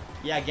God.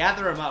 Yeah,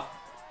 gather them up.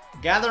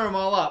 Gather them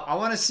all up. I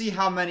want to see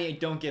how many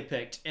don't get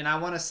picked. And I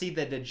want to see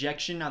the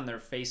dejection on their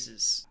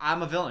faces.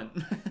 I'm a villain.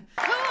 Who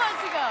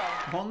wants to go?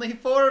 Only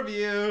 4 of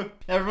you.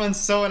 Everyone's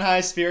so in high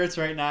spirits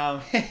right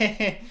now.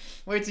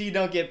 Wait till you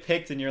don't get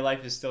picked and your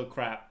life is still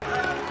crap.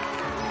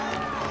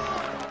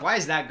 Why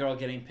is that girl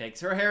getting picked?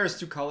 Her hair is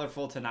too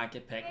colorful to not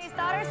get picked. His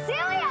daughter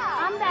Celia!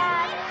 I'm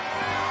back.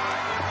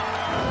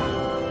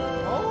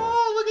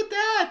 Oh, look at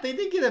that. They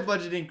did get a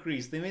budget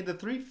increase. They made the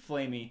 3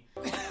 flamey.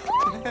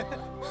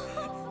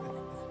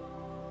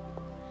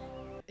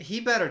 He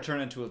better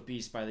turn into a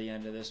beast by the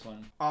end of this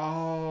one.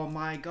 Oh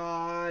my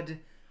God.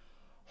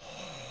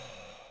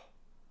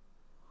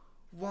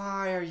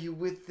 Why are you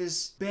with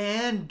this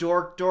band,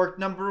 dork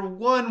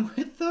 #1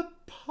 with the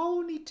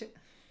ponytail?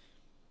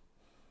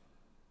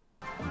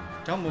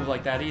 Don't move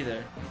like that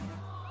either.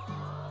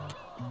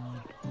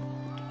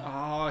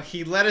 Oh,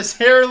 he let his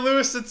hair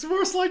loose. It's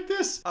worse like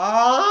this.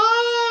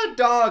 Ah,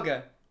 dog.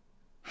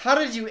 How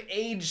did you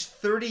age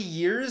 30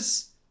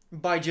 years?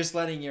 By just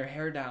letting your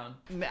hair down.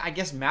 I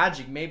guess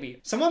magic,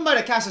 maybe. Someone might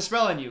have cast a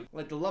spell on you.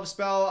 Like the love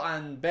spell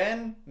on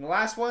Ben in the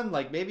last one.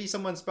 Like maybe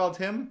someone spelled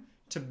him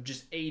to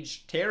just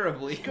age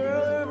terribly.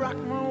 Girl, rock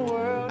my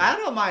world. I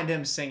don't mind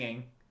him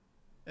singing.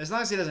 As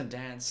long as he doesn't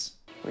dance.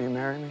 Will you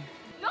marry me?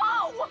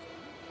 No!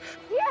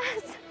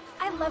 Yes!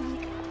 I love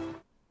you.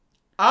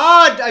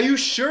 Ah, are you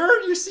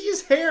sure? You see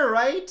his hair,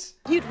 right?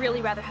 You'd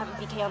really rather have a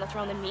VK on the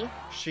throne than me?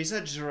 She's a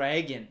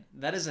dragon.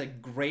 That is a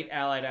great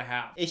ally to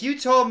have. If you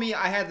told me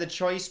I had the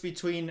choice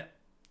between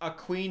a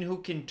queen who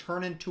can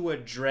turn into a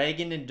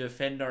dragon and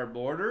defend our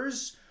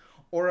borders,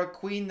 or a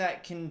queen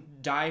that can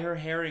dye her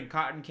hair in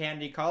cotton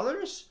candy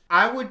colors,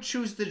 I would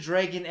choose the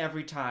dragon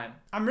every time.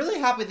 I'm really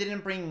happy they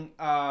didn't bring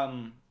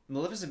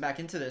Maleficent back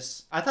into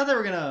this. I thought they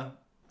were gonna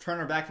turn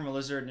her back from a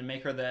lizard and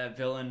make her the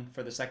villain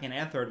for the second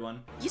and third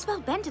one. You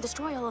spelled Ben to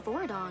destroy all of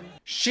Oridon.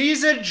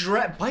 She's a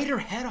bite her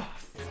head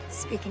off.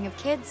 Speaking of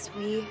kids,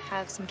 we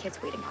have some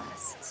kids waiting on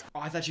us. So.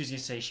 Oh, I thought she was gonna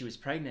say she was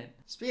pregnant.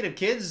 Speaking of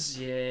kids,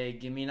 yeah,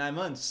 give me 9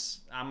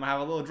 months. I'm gonna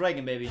have a little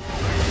dragon baby.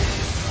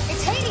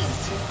 It's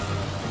Hades!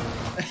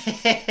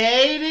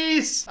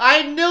 Hades!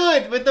 I knew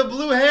it with the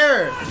blue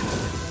hair.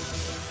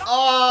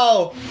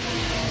 Oh!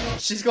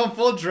 She's going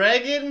full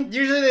dragon?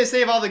 Usually they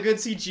save all the good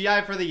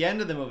CGI for the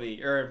end of the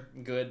movie. Or,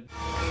 good.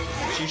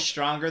 She's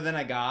stronger than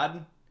a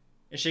god?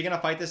 Is she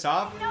gonna fight this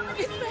off?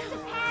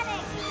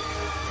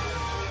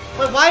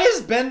 But why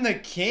is Ben the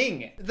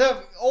king?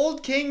 The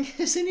old king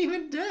isn't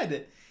even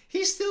dead.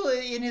 He's still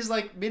in his,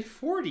 like,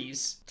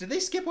 mid-40s. Did they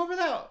skip over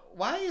that?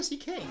 Why is he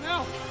king?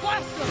 No,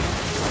 blast him!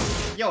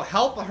 Yo,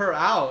 help her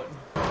out.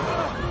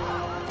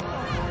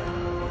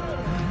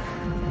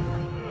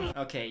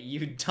 Okay,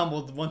 you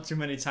tumbled one too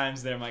many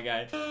times there, my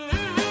guy.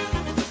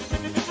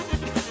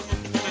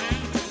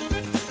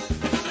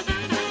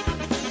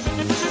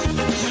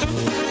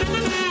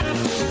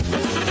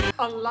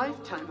 A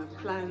lifetime of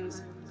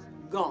plans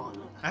gone.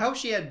 I hope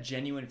she had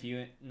genuine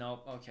feelings.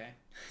 Nope, okay.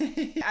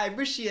 I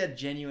wish she had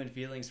genuine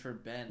feelings for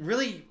Ben.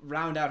 Really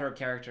round out her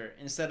character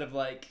instead of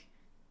like,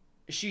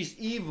 she's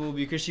evil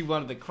because she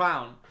wanted the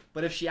crown.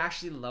 But if she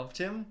actually loved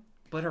him,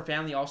 but her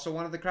family also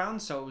wanted the crown,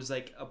 so it was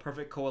like a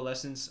perfect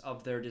coalescence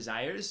of their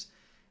desires.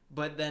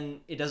 But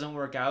then it doesn't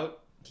work out.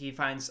 He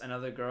finds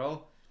another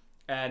girl,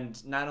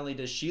 and not only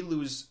does she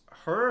lose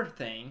her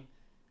thing,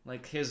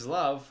 like his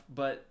love,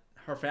 but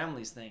her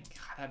family's thing.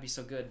 God, that'd be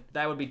so good.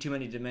 That would be too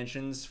many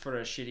dimensions for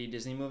a shitty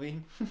Disney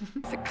movie.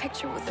 Perfect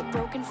picture with a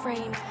broken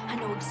frame. I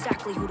know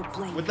exactly who to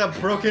blame. With a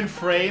broken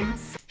frame,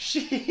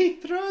 she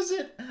throws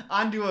it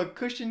onto a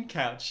cushioned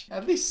couch.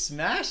 At least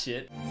smash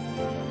it.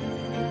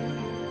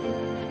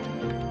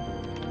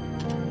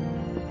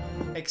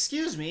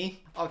 Excuse me.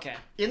 Okay.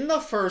 In the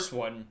first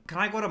one, can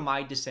I go to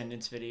my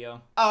Descendants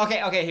video? Oh,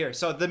 okay, here.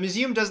 So the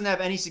museum doesn't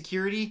have any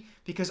security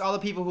because all the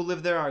people who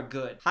live there are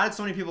good. How did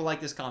so many people like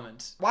this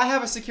comment? Why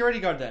have a security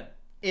guard then?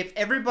 If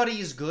everybody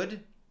is good,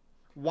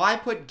 why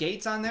put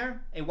gates on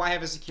there? And why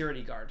have a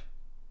security guard?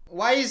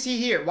 Why is he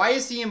here? Why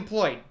is he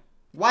employed?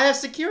 Why have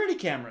security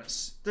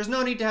cameras? There's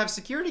no need to have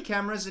security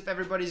cameras if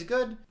everybody's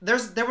good.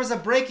 There was a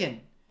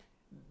break-in.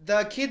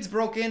 The kids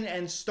broke in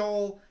and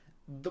stole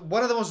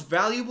one of the most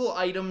valuable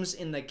items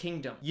in the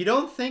kingdom. You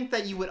don't think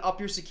that you would up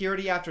your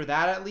security after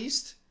that at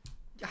least?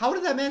 How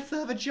did that man still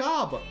have a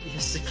job?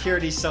 His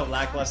security's so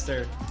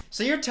lackluster.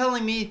 So you're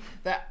telling me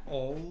that,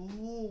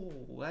 oh,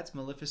 that's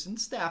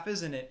Maleficent's staff,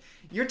 isn't it?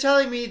 You're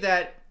telling me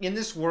that in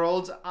this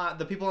world,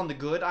 the people on the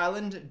good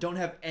island don't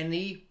have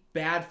any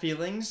bad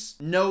feelings?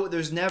 No,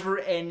 there's never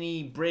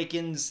any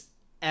break-ins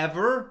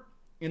ever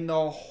in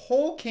the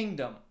whole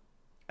kingdom.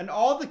 And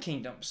all the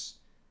kingdoms.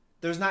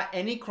 There's not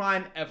any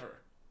crime ever.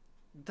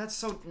 That's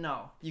so,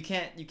 no, you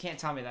can't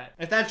tell me that.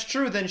 If that's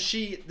true, then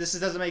this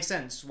doesn't make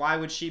sense. Why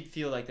would she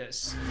feel like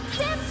this?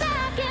 Sit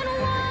back and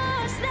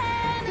watch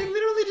them. They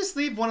literally just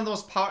leave one of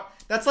those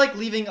that's like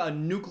leaving a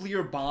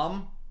nuclear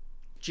bomb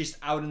just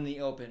out in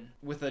the open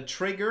with a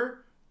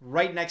trigger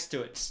right next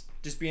to it.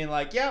 Just being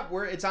like, yeah,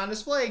 it's on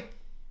display.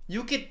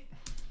 You could.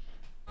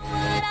 Oh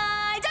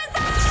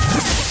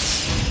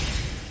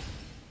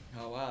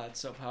wow, that's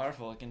so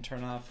powerful. It can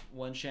turn off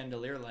one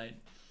chandelier light.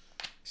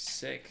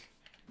 Sick.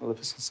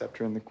 Maleficent's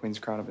scepter and the Queen's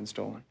crown have been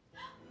stolen.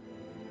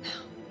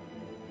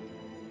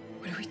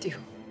 What do we do?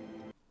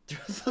 They're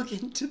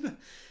looking to the...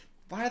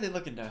 Why are they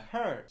looking to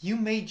her? You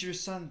made your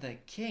son the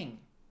king.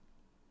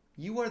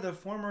 You are the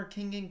former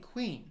king and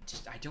queen.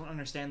 I don't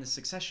understand the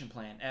succession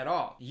plan at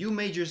all. You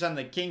made your son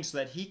the king so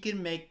that he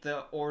can make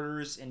the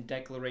orders and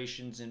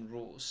declarations and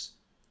rules.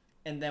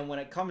 And then when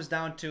it comes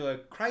down to a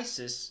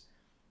crisis,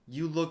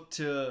 you look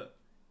to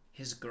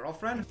his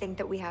girlfriend? I think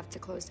that we have to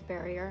close the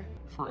barrier.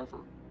 Forever.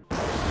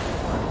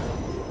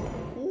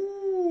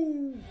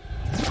 Ooh.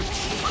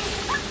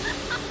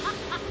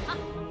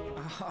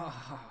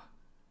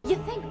 You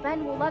think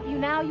Ben will love you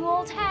now, you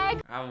old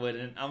hag? I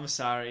wouldn't. I'm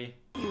sorry.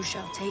 You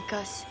shall take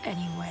us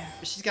anywhere.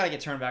 She's got to get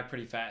turned back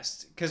pretty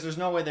fast. Because there's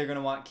no way they're going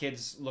to want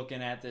kids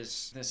looking at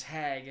this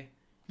hag.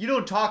 You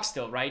don't talk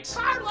still, right?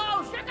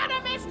 Carlos, you're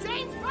gonna miss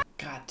James.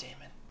 God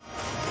damn it.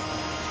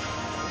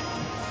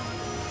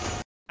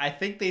 I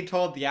think they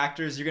told the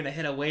actors you're gonna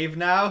hit a wave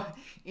now,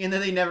 and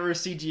then they never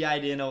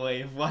CGI'd in a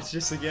wave. Watch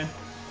this again.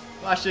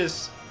 Watch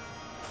this.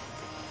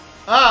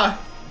 Ah!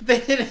 They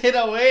didn't hit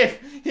a wave!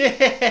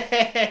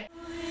 Yeah!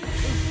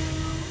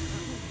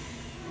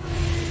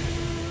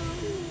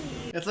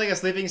 It's like a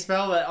sleeping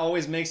spell that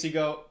always makes you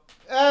go,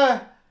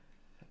 ah!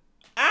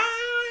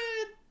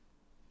 Ah!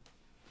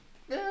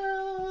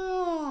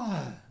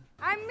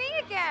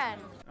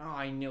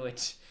 I knew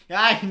it.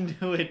 I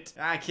knew it.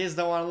 Kids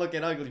don't want to look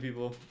at ugly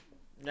people.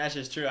 That's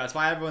just true. That's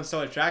why everyone's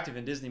so attractive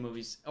in Disney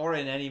movies or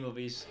in any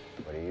movies.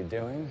 What are you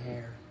doing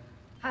here?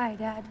 Hi,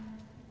 Dad.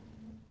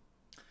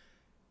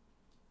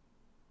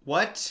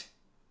 What?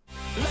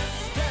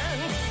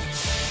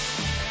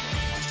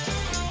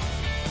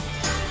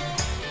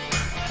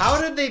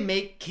 How did they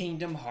make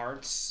Kingdom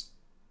Hearts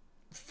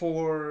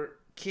for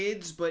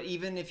kids, but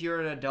even if you're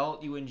an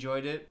adult, you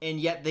enjoyed it, and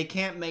yet they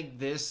can't make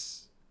this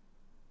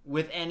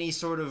with any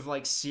sort of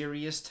like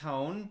serious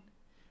tone?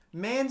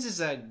 Mans is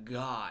a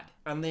god,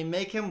 and they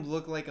make him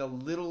look like a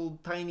little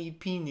tiny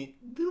peanut,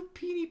 little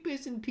teeny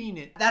pissing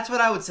peanut. That's what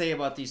I would say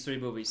about these three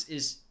movies,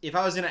 is if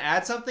I was gonna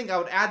add something, I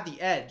would add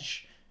the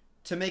edge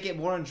to make it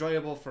more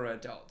enjoyable for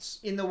adults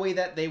in the way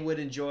that they would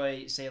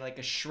enjoy, say, like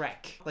a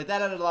Shrek. Like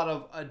that had a lot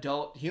of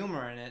adult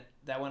humor in it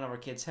that went over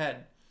kids'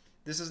 head.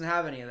 This doesn't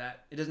have any of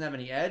that. It doesn't have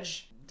any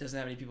edge. It doesn't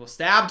have any people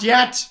stabbed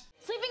yet.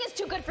 Sleeping is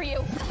too good for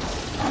you.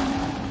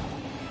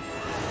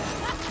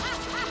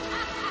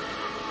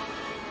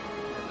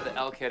 The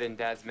elk head in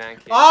Dad's man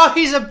cave. Oh,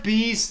 he's a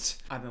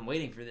beast. I've been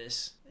waiting for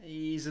this.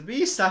 He's a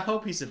beast. I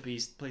hope he's a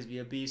beast. Please be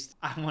a beast.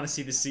 I want to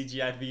see the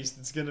CGI beast.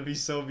 It's gonna be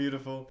so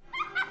beautiful.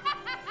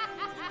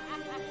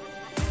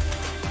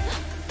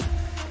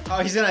 Oh,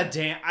 he's gonna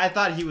dance. I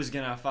thought he was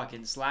gonna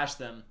fucking slash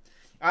them.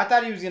 I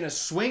thought he was gonna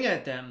swing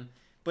at them,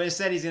 but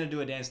instead he's gonna do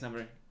a dance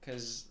number,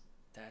 because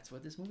that's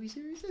what this movie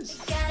series is.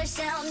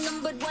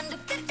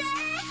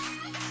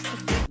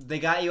 They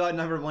got you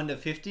outnumbered 1 to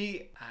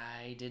 50?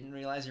 I didn't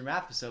realize your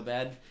math was so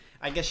bad.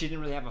 I guess you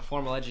didn't really have a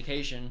formal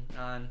education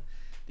on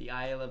the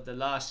Isle of the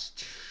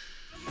Lost.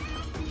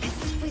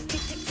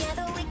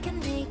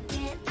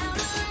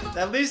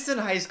 At least in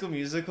High School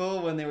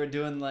Musical, when they were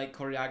doing like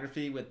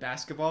choreography with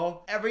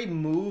basketball, every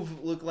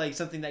move looked like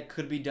something that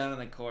could be done on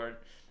the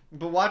court.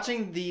 But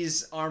watching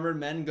these armored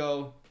men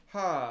go,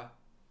 ha,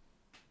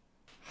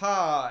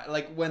 ha,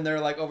 like when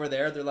they're like over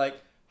there, they're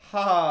like,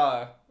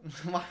 ha,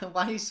 why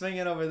are you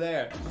swinging over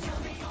there?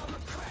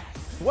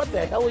 What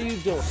the hell are you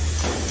doing?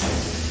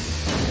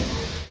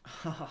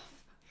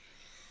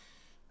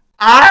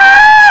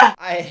 Ah!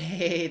 I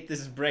hate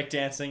this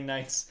breakdancing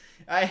nights.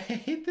 I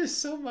hate this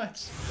so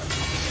much.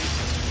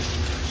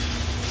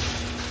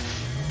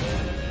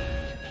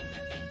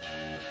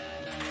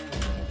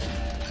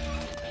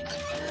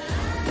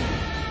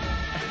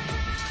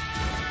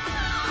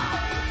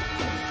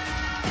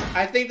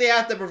 I think they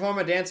have to perform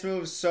a dance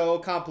move so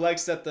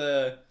complex that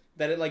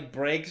it like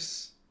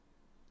breaks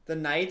the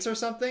nights or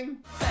something.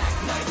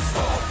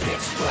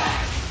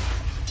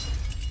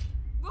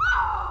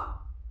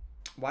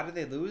 Why did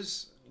they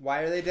lose? Why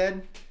are they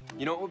dead?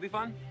 You know what would be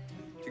fun?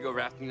 To go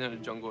rafting in a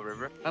jungle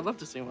river. I'd love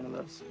to see one of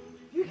those.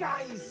 You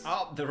guys!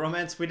 Oh, the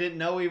romance we didn't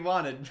know we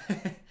wanted.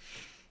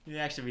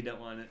 Yeah, actually, we don't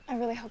want it. I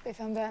really hope they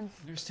found Ben.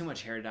 There's too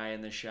much hair dye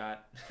in this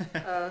shot.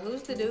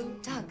 Who's the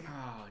dude? Doug.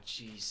 Oh,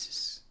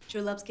 Jesus.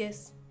 True love's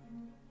kiss.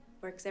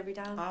 Works every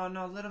time. Oh,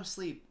 no, let him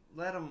sleep.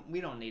 Let him. We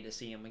don't need to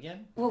see him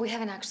again. Well, we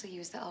haven't actually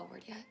used the L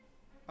word yet.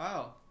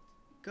 Oh,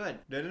 good.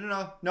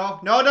 No.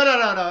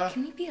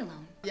 Can we be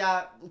alone?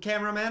 Yeah,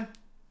 cameraman.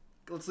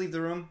 Let's leave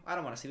the room. I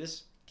don't want to see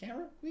this.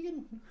 Camera? We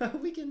can.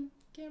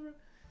 Camera.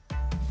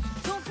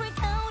 Don't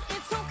freak out,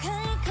 it's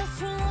okay,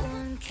 'cause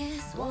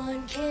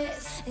one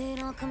kiss,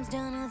 it all comes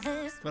down to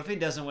this. What if he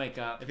doesn't wake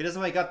up? If he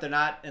doesn't wake up, they're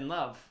not in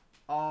love.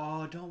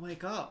 Oh, don't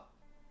wake up.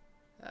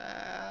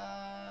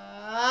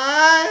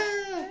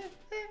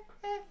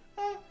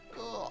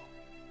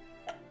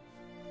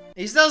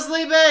 He's still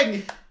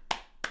sleeping!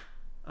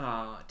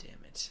 Oh,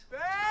 damn it.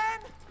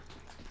 Ben!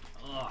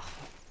 Oh.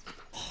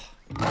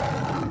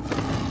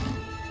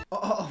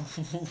 Oh.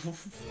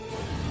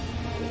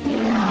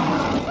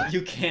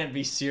 You can't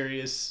be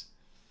serious.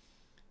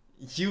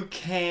 You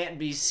can't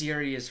be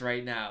serious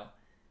right now.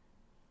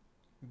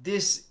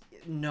 This,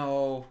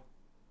 no.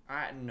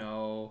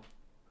 No.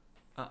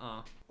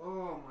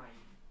 Oh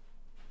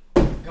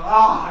my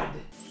God.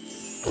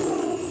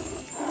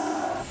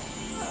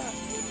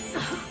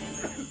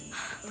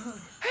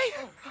 Hey!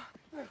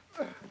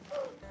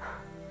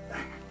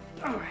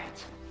 All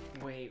right.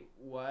 Wait,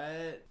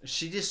 what?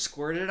 She just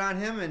squirted on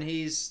him and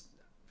he's...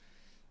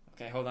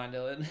 Okay, hold on,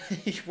 Dylan.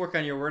 You work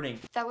on your wording.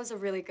 That was a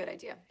really good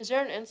idea. Is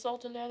there an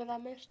insult in there that I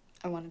missed?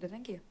 I wanted to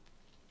thank you.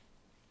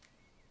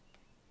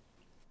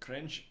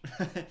 Cringe.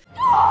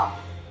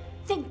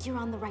 Think you're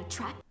on the right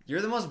track.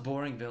 You're the most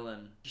boring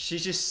villain.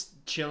 She's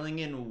just chilling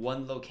in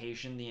one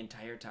location the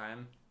entire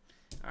time.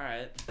 All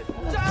right.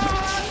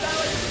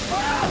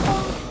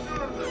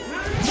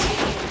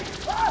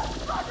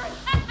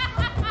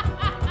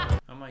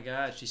 Oh my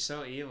God, she's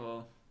so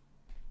evil.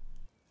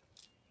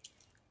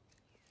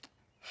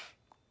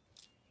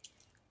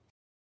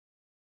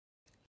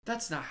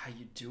 That's not how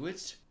you do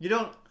it. You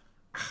don't...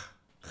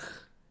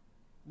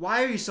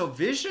 Why are you so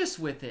vicious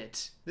with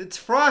it? It's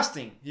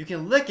frosting. You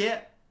can lick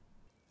it.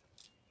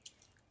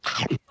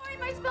 Sorry,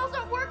 my spells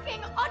aren't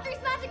working.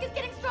 Audrey's magic is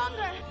getting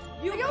stronger.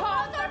 You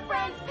caused our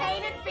friends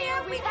pain and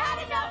fear. We've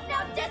had enough.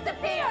 Now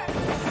disappear.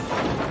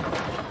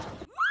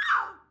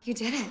 You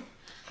did it.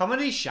 How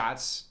many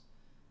shots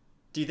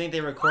do you think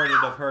they recorded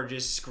of her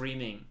just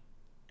screaming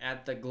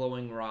at the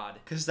glowing rod?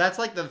 Because that's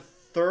like the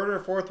third or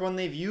fourth one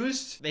they've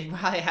used. They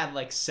probably had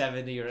like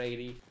 70 or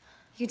 80.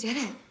 You did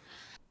it.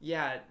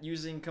 Yeah,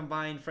 using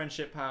combined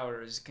friendship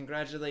powers.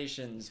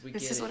 Congratulations, we get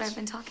it. This is what I've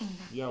been talking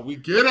about. Yeah, we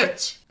get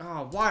it!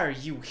 Oh, why are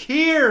you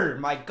here,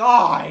 my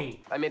guy?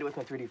 I made it with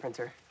my 3D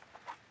printer.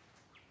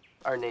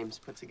 Our names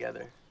put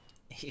together.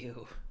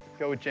 Ew.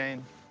 Go with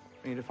Jane.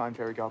 We need to find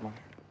Fairy Godmother.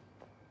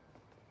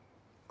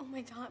 Oh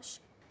my gosh.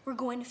 We're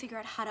going to figure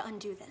out how to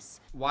undo this.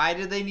 Why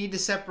did they need to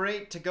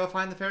separate to go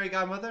find the fairy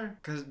godmother?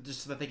 Because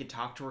just so that they could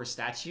talk to her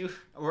statue?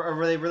 Or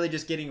were they really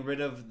just getting rid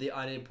of the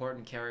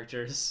unimportant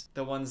characters?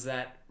 The ones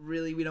that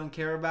really we don't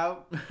care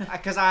about?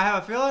 Because I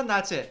have a feeling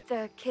that's it.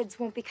 The kids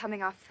won't be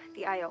coming off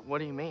the aisle. What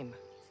do you mean?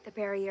 The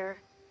barrier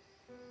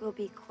will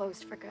be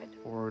closed for good.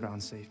 Forward on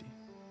safety.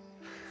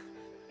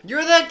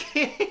 You're the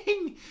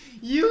king!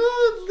 You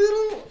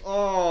little...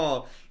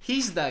 Oh,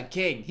 he's the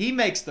king. He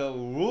makes the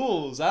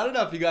rules. I don't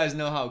know if you guys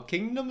know how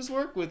kingdoms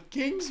work with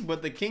kings,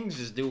 but the kings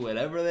just do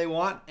whatever they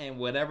want, and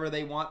whatever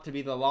they want to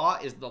be the law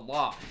is the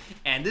law.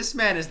 And this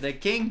man is the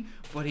king,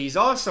 but he's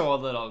also a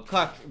little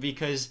cuck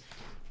because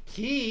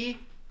he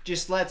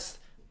just lets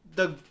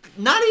the...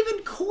 Not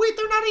even quit.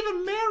 They're not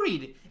even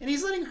married. And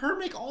he's letting her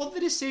make all the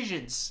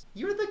decisions.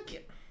 You're the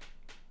king.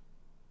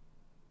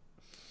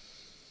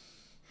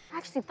 I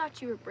actually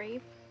thought you were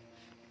brave.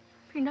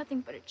 You're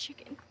nothing but a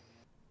chicken.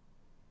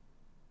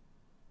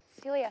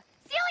 Celia.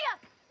 Celia!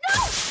 No!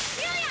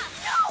 Celia!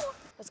 No!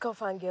 Let's go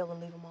find Gil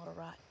and leave them all to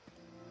rot.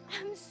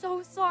 I'm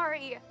so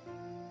sorry.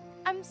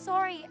 I'm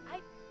sorry.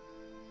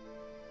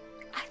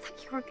 I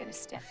thought you weren't gonna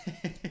stay.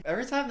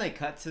 Every time they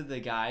cut to the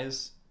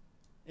guys,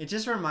 it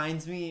just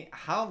reminds me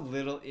how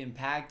little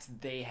impact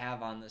they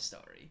have on the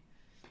story.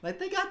 Like,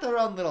 they got their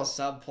own little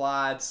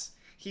subplots.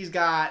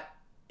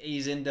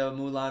 He's into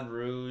Moulin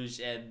Rouge,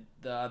 and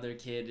the other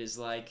kid is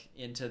like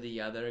into the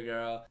other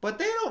girl. But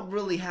they don't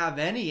really have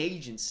any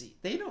agency.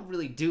 They don't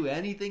really do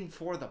anything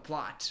for the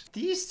plot.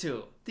 These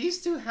two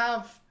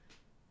have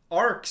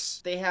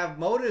arcs. They have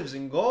motives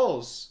and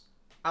goals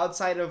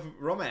outside of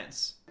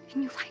romance.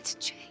 And you lied to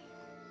Jay.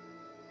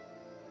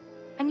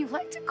 And you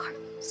lied to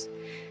Carlos.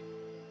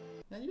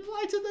 And you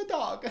lied to the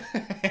dog.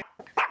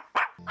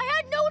 I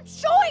had no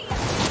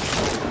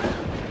choice!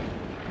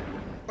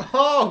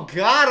 Oh,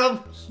 got him!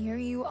 Here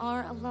you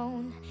are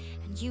alone,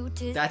 and you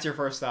did... That's your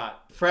first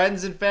thought.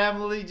 Friends and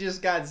family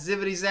just got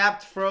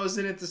zippity-zapped,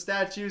 frozen into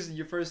statues, and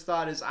your first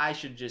thought is, I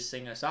should just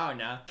sing a song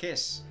now.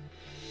 Kiss.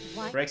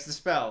 What? Breaks the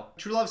spell.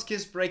 True Love's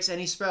kiss breaks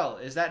any spell.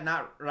 Is that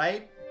not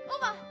right?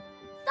 Uma!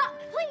 Stop!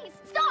 Please!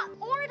 Stop!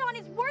 Oridon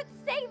is worth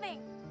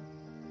saving!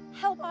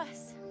 Help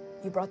us.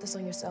 You brought this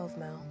on yourself,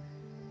 Mal.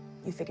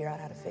 You figure out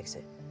how to fix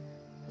it.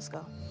 Let's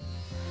go.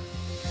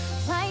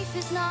 Life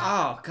is not...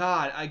 Oh,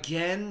 God.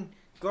 Again?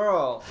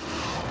 Girl.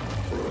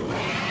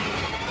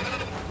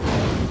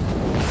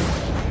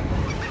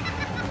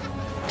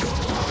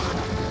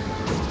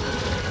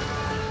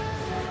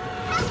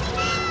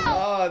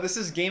 Oh, this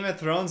is Game of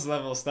Thrones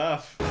level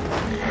stuff. She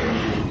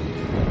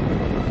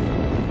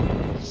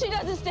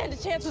doesn't stand a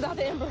chance without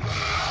the Ember.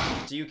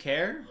 Do you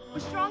care? We're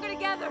stronger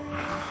together.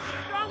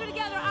 Stronger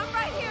together. I'm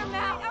right here,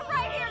 Mal. I'm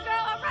right here,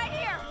 girl. I'm right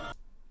here.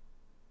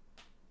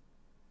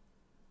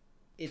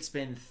 It's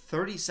been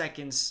 30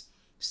 seconds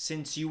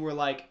since you were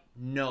like,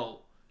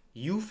 no,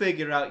 you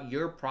figure out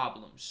your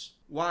problems.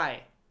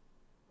 Why?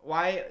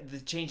 Why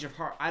the change of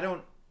heart? I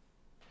don't...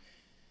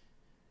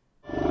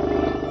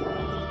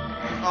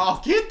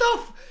 Oh,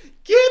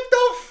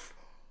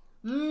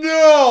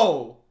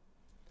 no!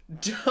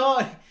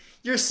 Don't.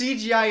 Your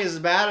CGI is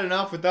bad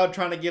enough without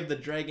trying to give the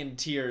dragon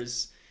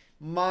tears.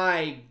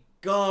 My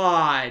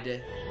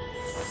God.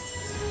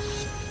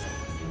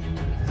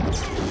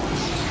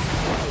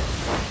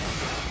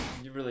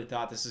 You really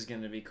thought this was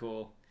going to be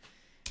cool.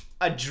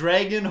 A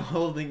dragon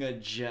holding a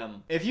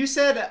gem. If you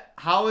said,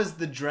 how is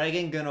the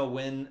dragon gonna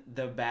win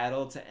the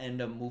battle to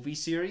end a movie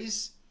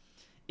series?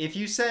 If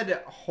you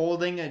said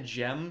holding a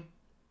gem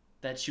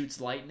that shoots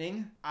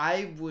lightning,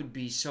 I would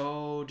be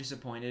so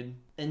disappointed.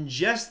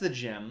 Ingest the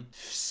gem,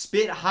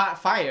 spit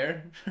hot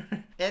fire,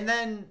 and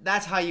then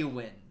that's how you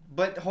win.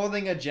 But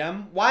holding a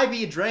gem, why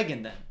be a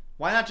dragon then?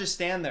 Why not just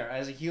stand there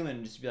as a human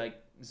and just be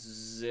like,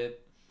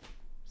 zip,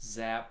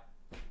 zap,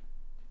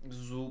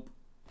 zoop,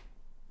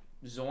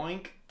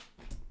 zoink?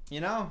 You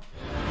know?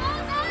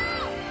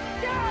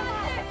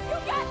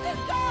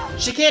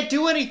 She can't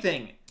do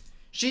anything.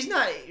 She's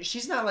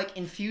not like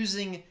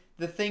infusing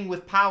the thing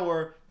with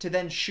power to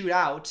then shoot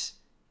out.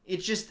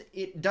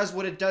 It does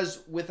what it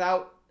does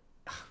without...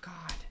 Oh,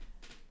 God.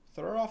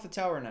 Throw her off the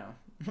tower now.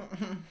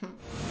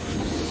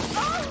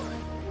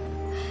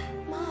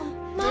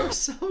 Mom. They're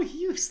so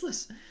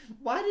useless.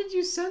 Why did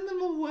you send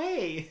them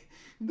away?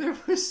 They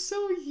were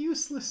so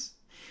useless.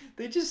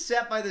 They just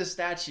sat by the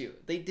statue.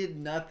 They did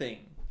nothing.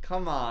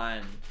 Come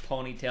on,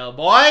 ponytail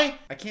boy!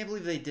 I can't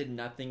believe they did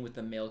nothing with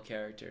the male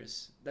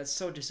characters. That's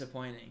so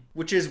disappointing.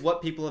 Which is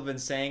what people have been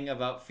saying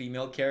about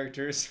female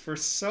characters for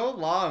so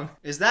long.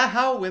 Is that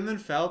how women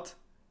felt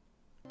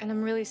And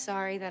I'm really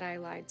sorry that I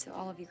lied to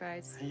all of you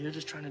guys. You're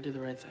just trying to do the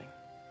right thing.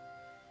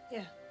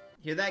 Yeah.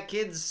 Hear that,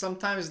 kids?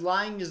 Sometimes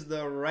lying is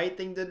the right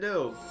thing to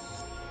do.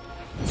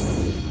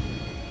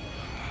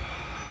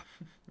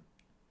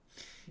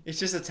 It's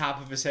just the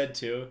top of his head,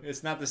 too.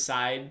 It's not the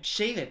side.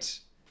 Shave it.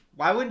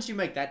 Why wouldn't you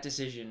make that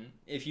decision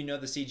if you know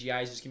the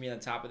CGI is just gonna be on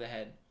the top of the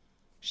head?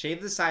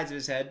 Shave the sides of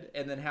his head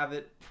and then have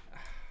it...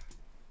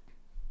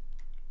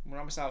 We're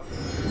almost out.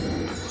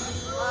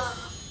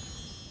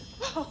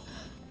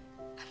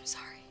 I'm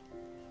sorry.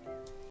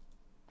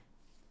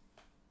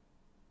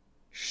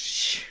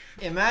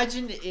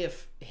 Imagine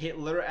if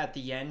Hitler at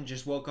the end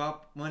just woke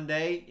up one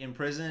day in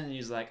prison and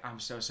he's like, I'm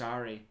so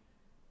sorry.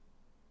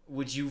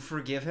 Would you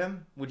forgive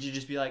him? Would you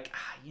just be like,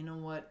 you know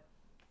what?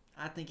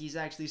 I think he's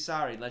actually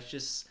sorry. Let's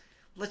just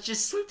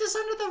sweep this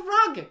under the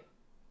rug.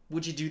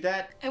 Would you do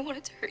that? I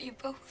wanted to hurt you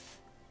both.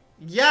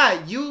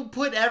 Yeah, you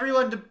put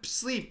everyone to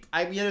sleep.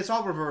 I mean, it's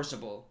all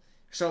reversible.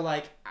 So,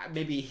 like,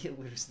 maybe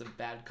Hitler's the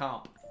bad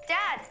comp.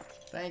 Dad!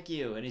 Thank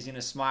you. And he's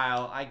gonna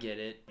smile. I get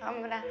it.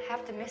 I'm gonna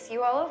have to miss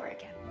you all over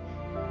again.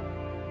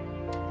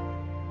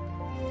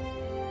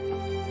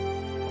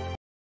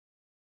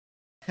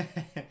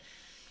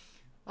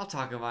 I'll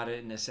talk about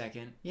it in a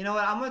second. You know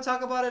what? I'm gonna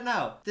talk about it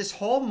now. This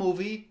whole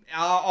movie,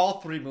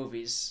 all three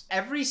movies,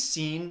 every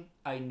scene,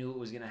 I knew it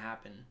was gonna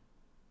happen.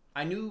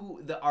 I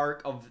knew the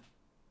arc of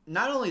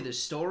not only the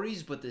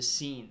stories, but the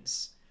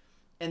scenes.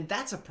 And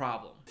that's a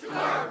problem. Your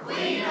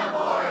Queen of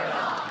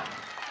Oregon.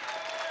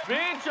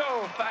 Meet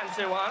you,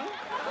 fancy one.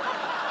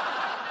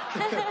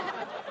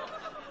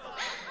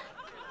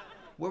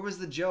 Where was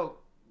the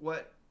joke?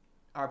 What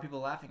are people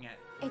laughing at?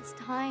 It's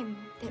time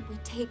that we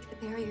take the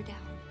barrier down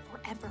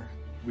forever.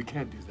 We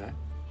can't do that.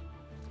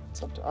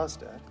 It's up to us,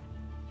 Dad.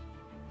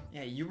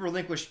 Yeah, you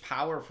relinquished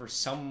power for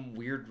some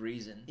weird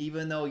reason,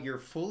 even though you're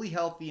fully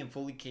healthy and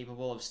fully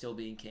capable of still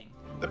being king.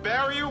 The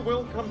barrier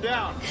will come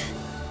down.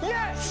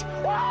 Yes!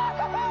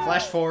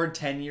 Flash forward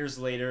 10 years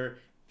later,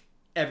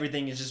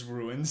 everything is just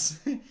ruins.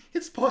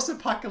 It's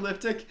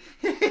post-apocalyptic.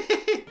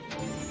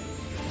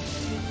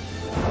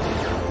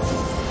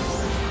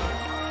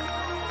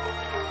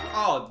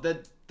 Oh,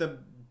 the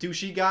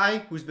douchey guy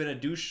who's been a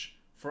douche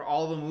for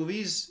all the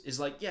movies is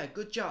like, yeah,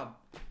 good job.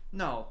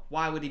 No,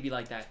 why would he be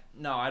like that?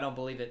 No, I don't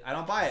believe it. I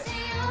don't buy it.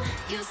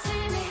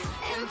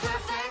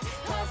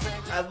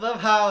 I love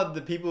how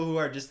the people who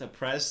are just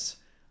oppressed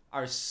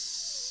are,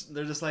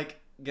 they're just like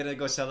gonna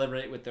go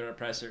celebrate with their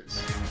oppressors.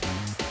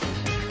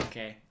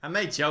 Okay, I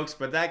made jokes,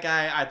 but that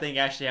guy I think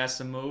actually has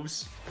some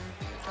moves.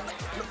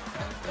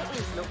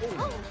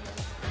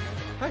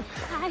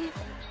 Hi.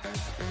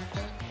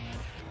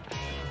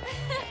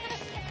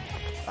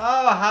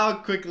 Oh, how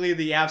quickly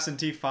the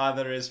absentee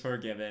father is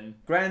forgiven.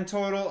 Grand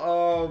total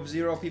of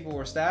 0 people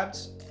were stabbed.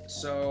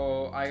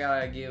 So I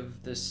gotta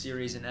give this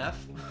series an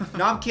F.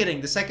 No, I'm kidding.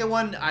 The second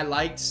one I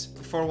liked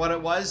for what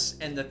it was.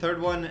 And the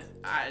third one,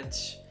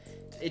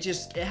 it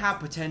had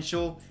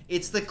potential.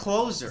 It's the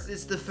closer.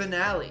 It's the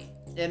finale.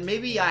 And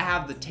maybe I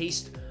have the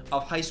taste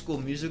of High School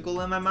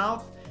Musical in my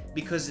mouth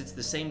because it's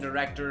the same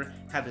director,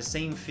 had the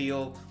same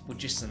feel with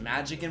just some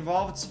magic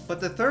involved.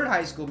 But the third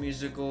High School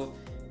Musical,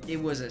 it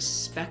was a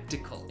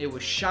spectacle. It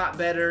was shot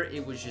better.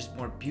 It was just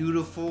more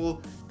beautiful.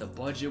 The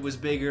budget was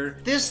bigger.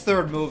 This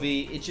third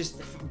movie, it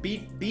just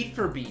beat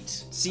for beat,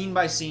 scene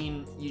by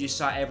scene, you just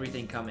saw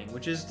everything coming,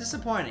 which is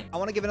disappointing. I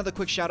want to give another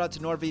quick shout out to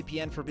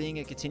NordVPN for being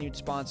a continued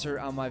sponsor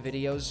on my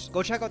videos.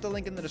 Go check out the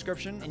link in the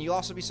description, and you'll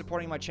also be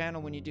supporting my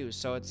channel when you do,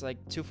 so it's like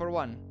 2 for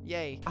 1.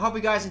 Yay. I hope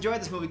you guys enjoyed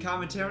this movie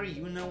commentary.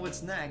 You know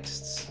what's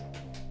next.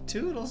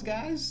 Toodles,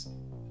 guys.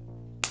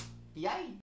 Yay.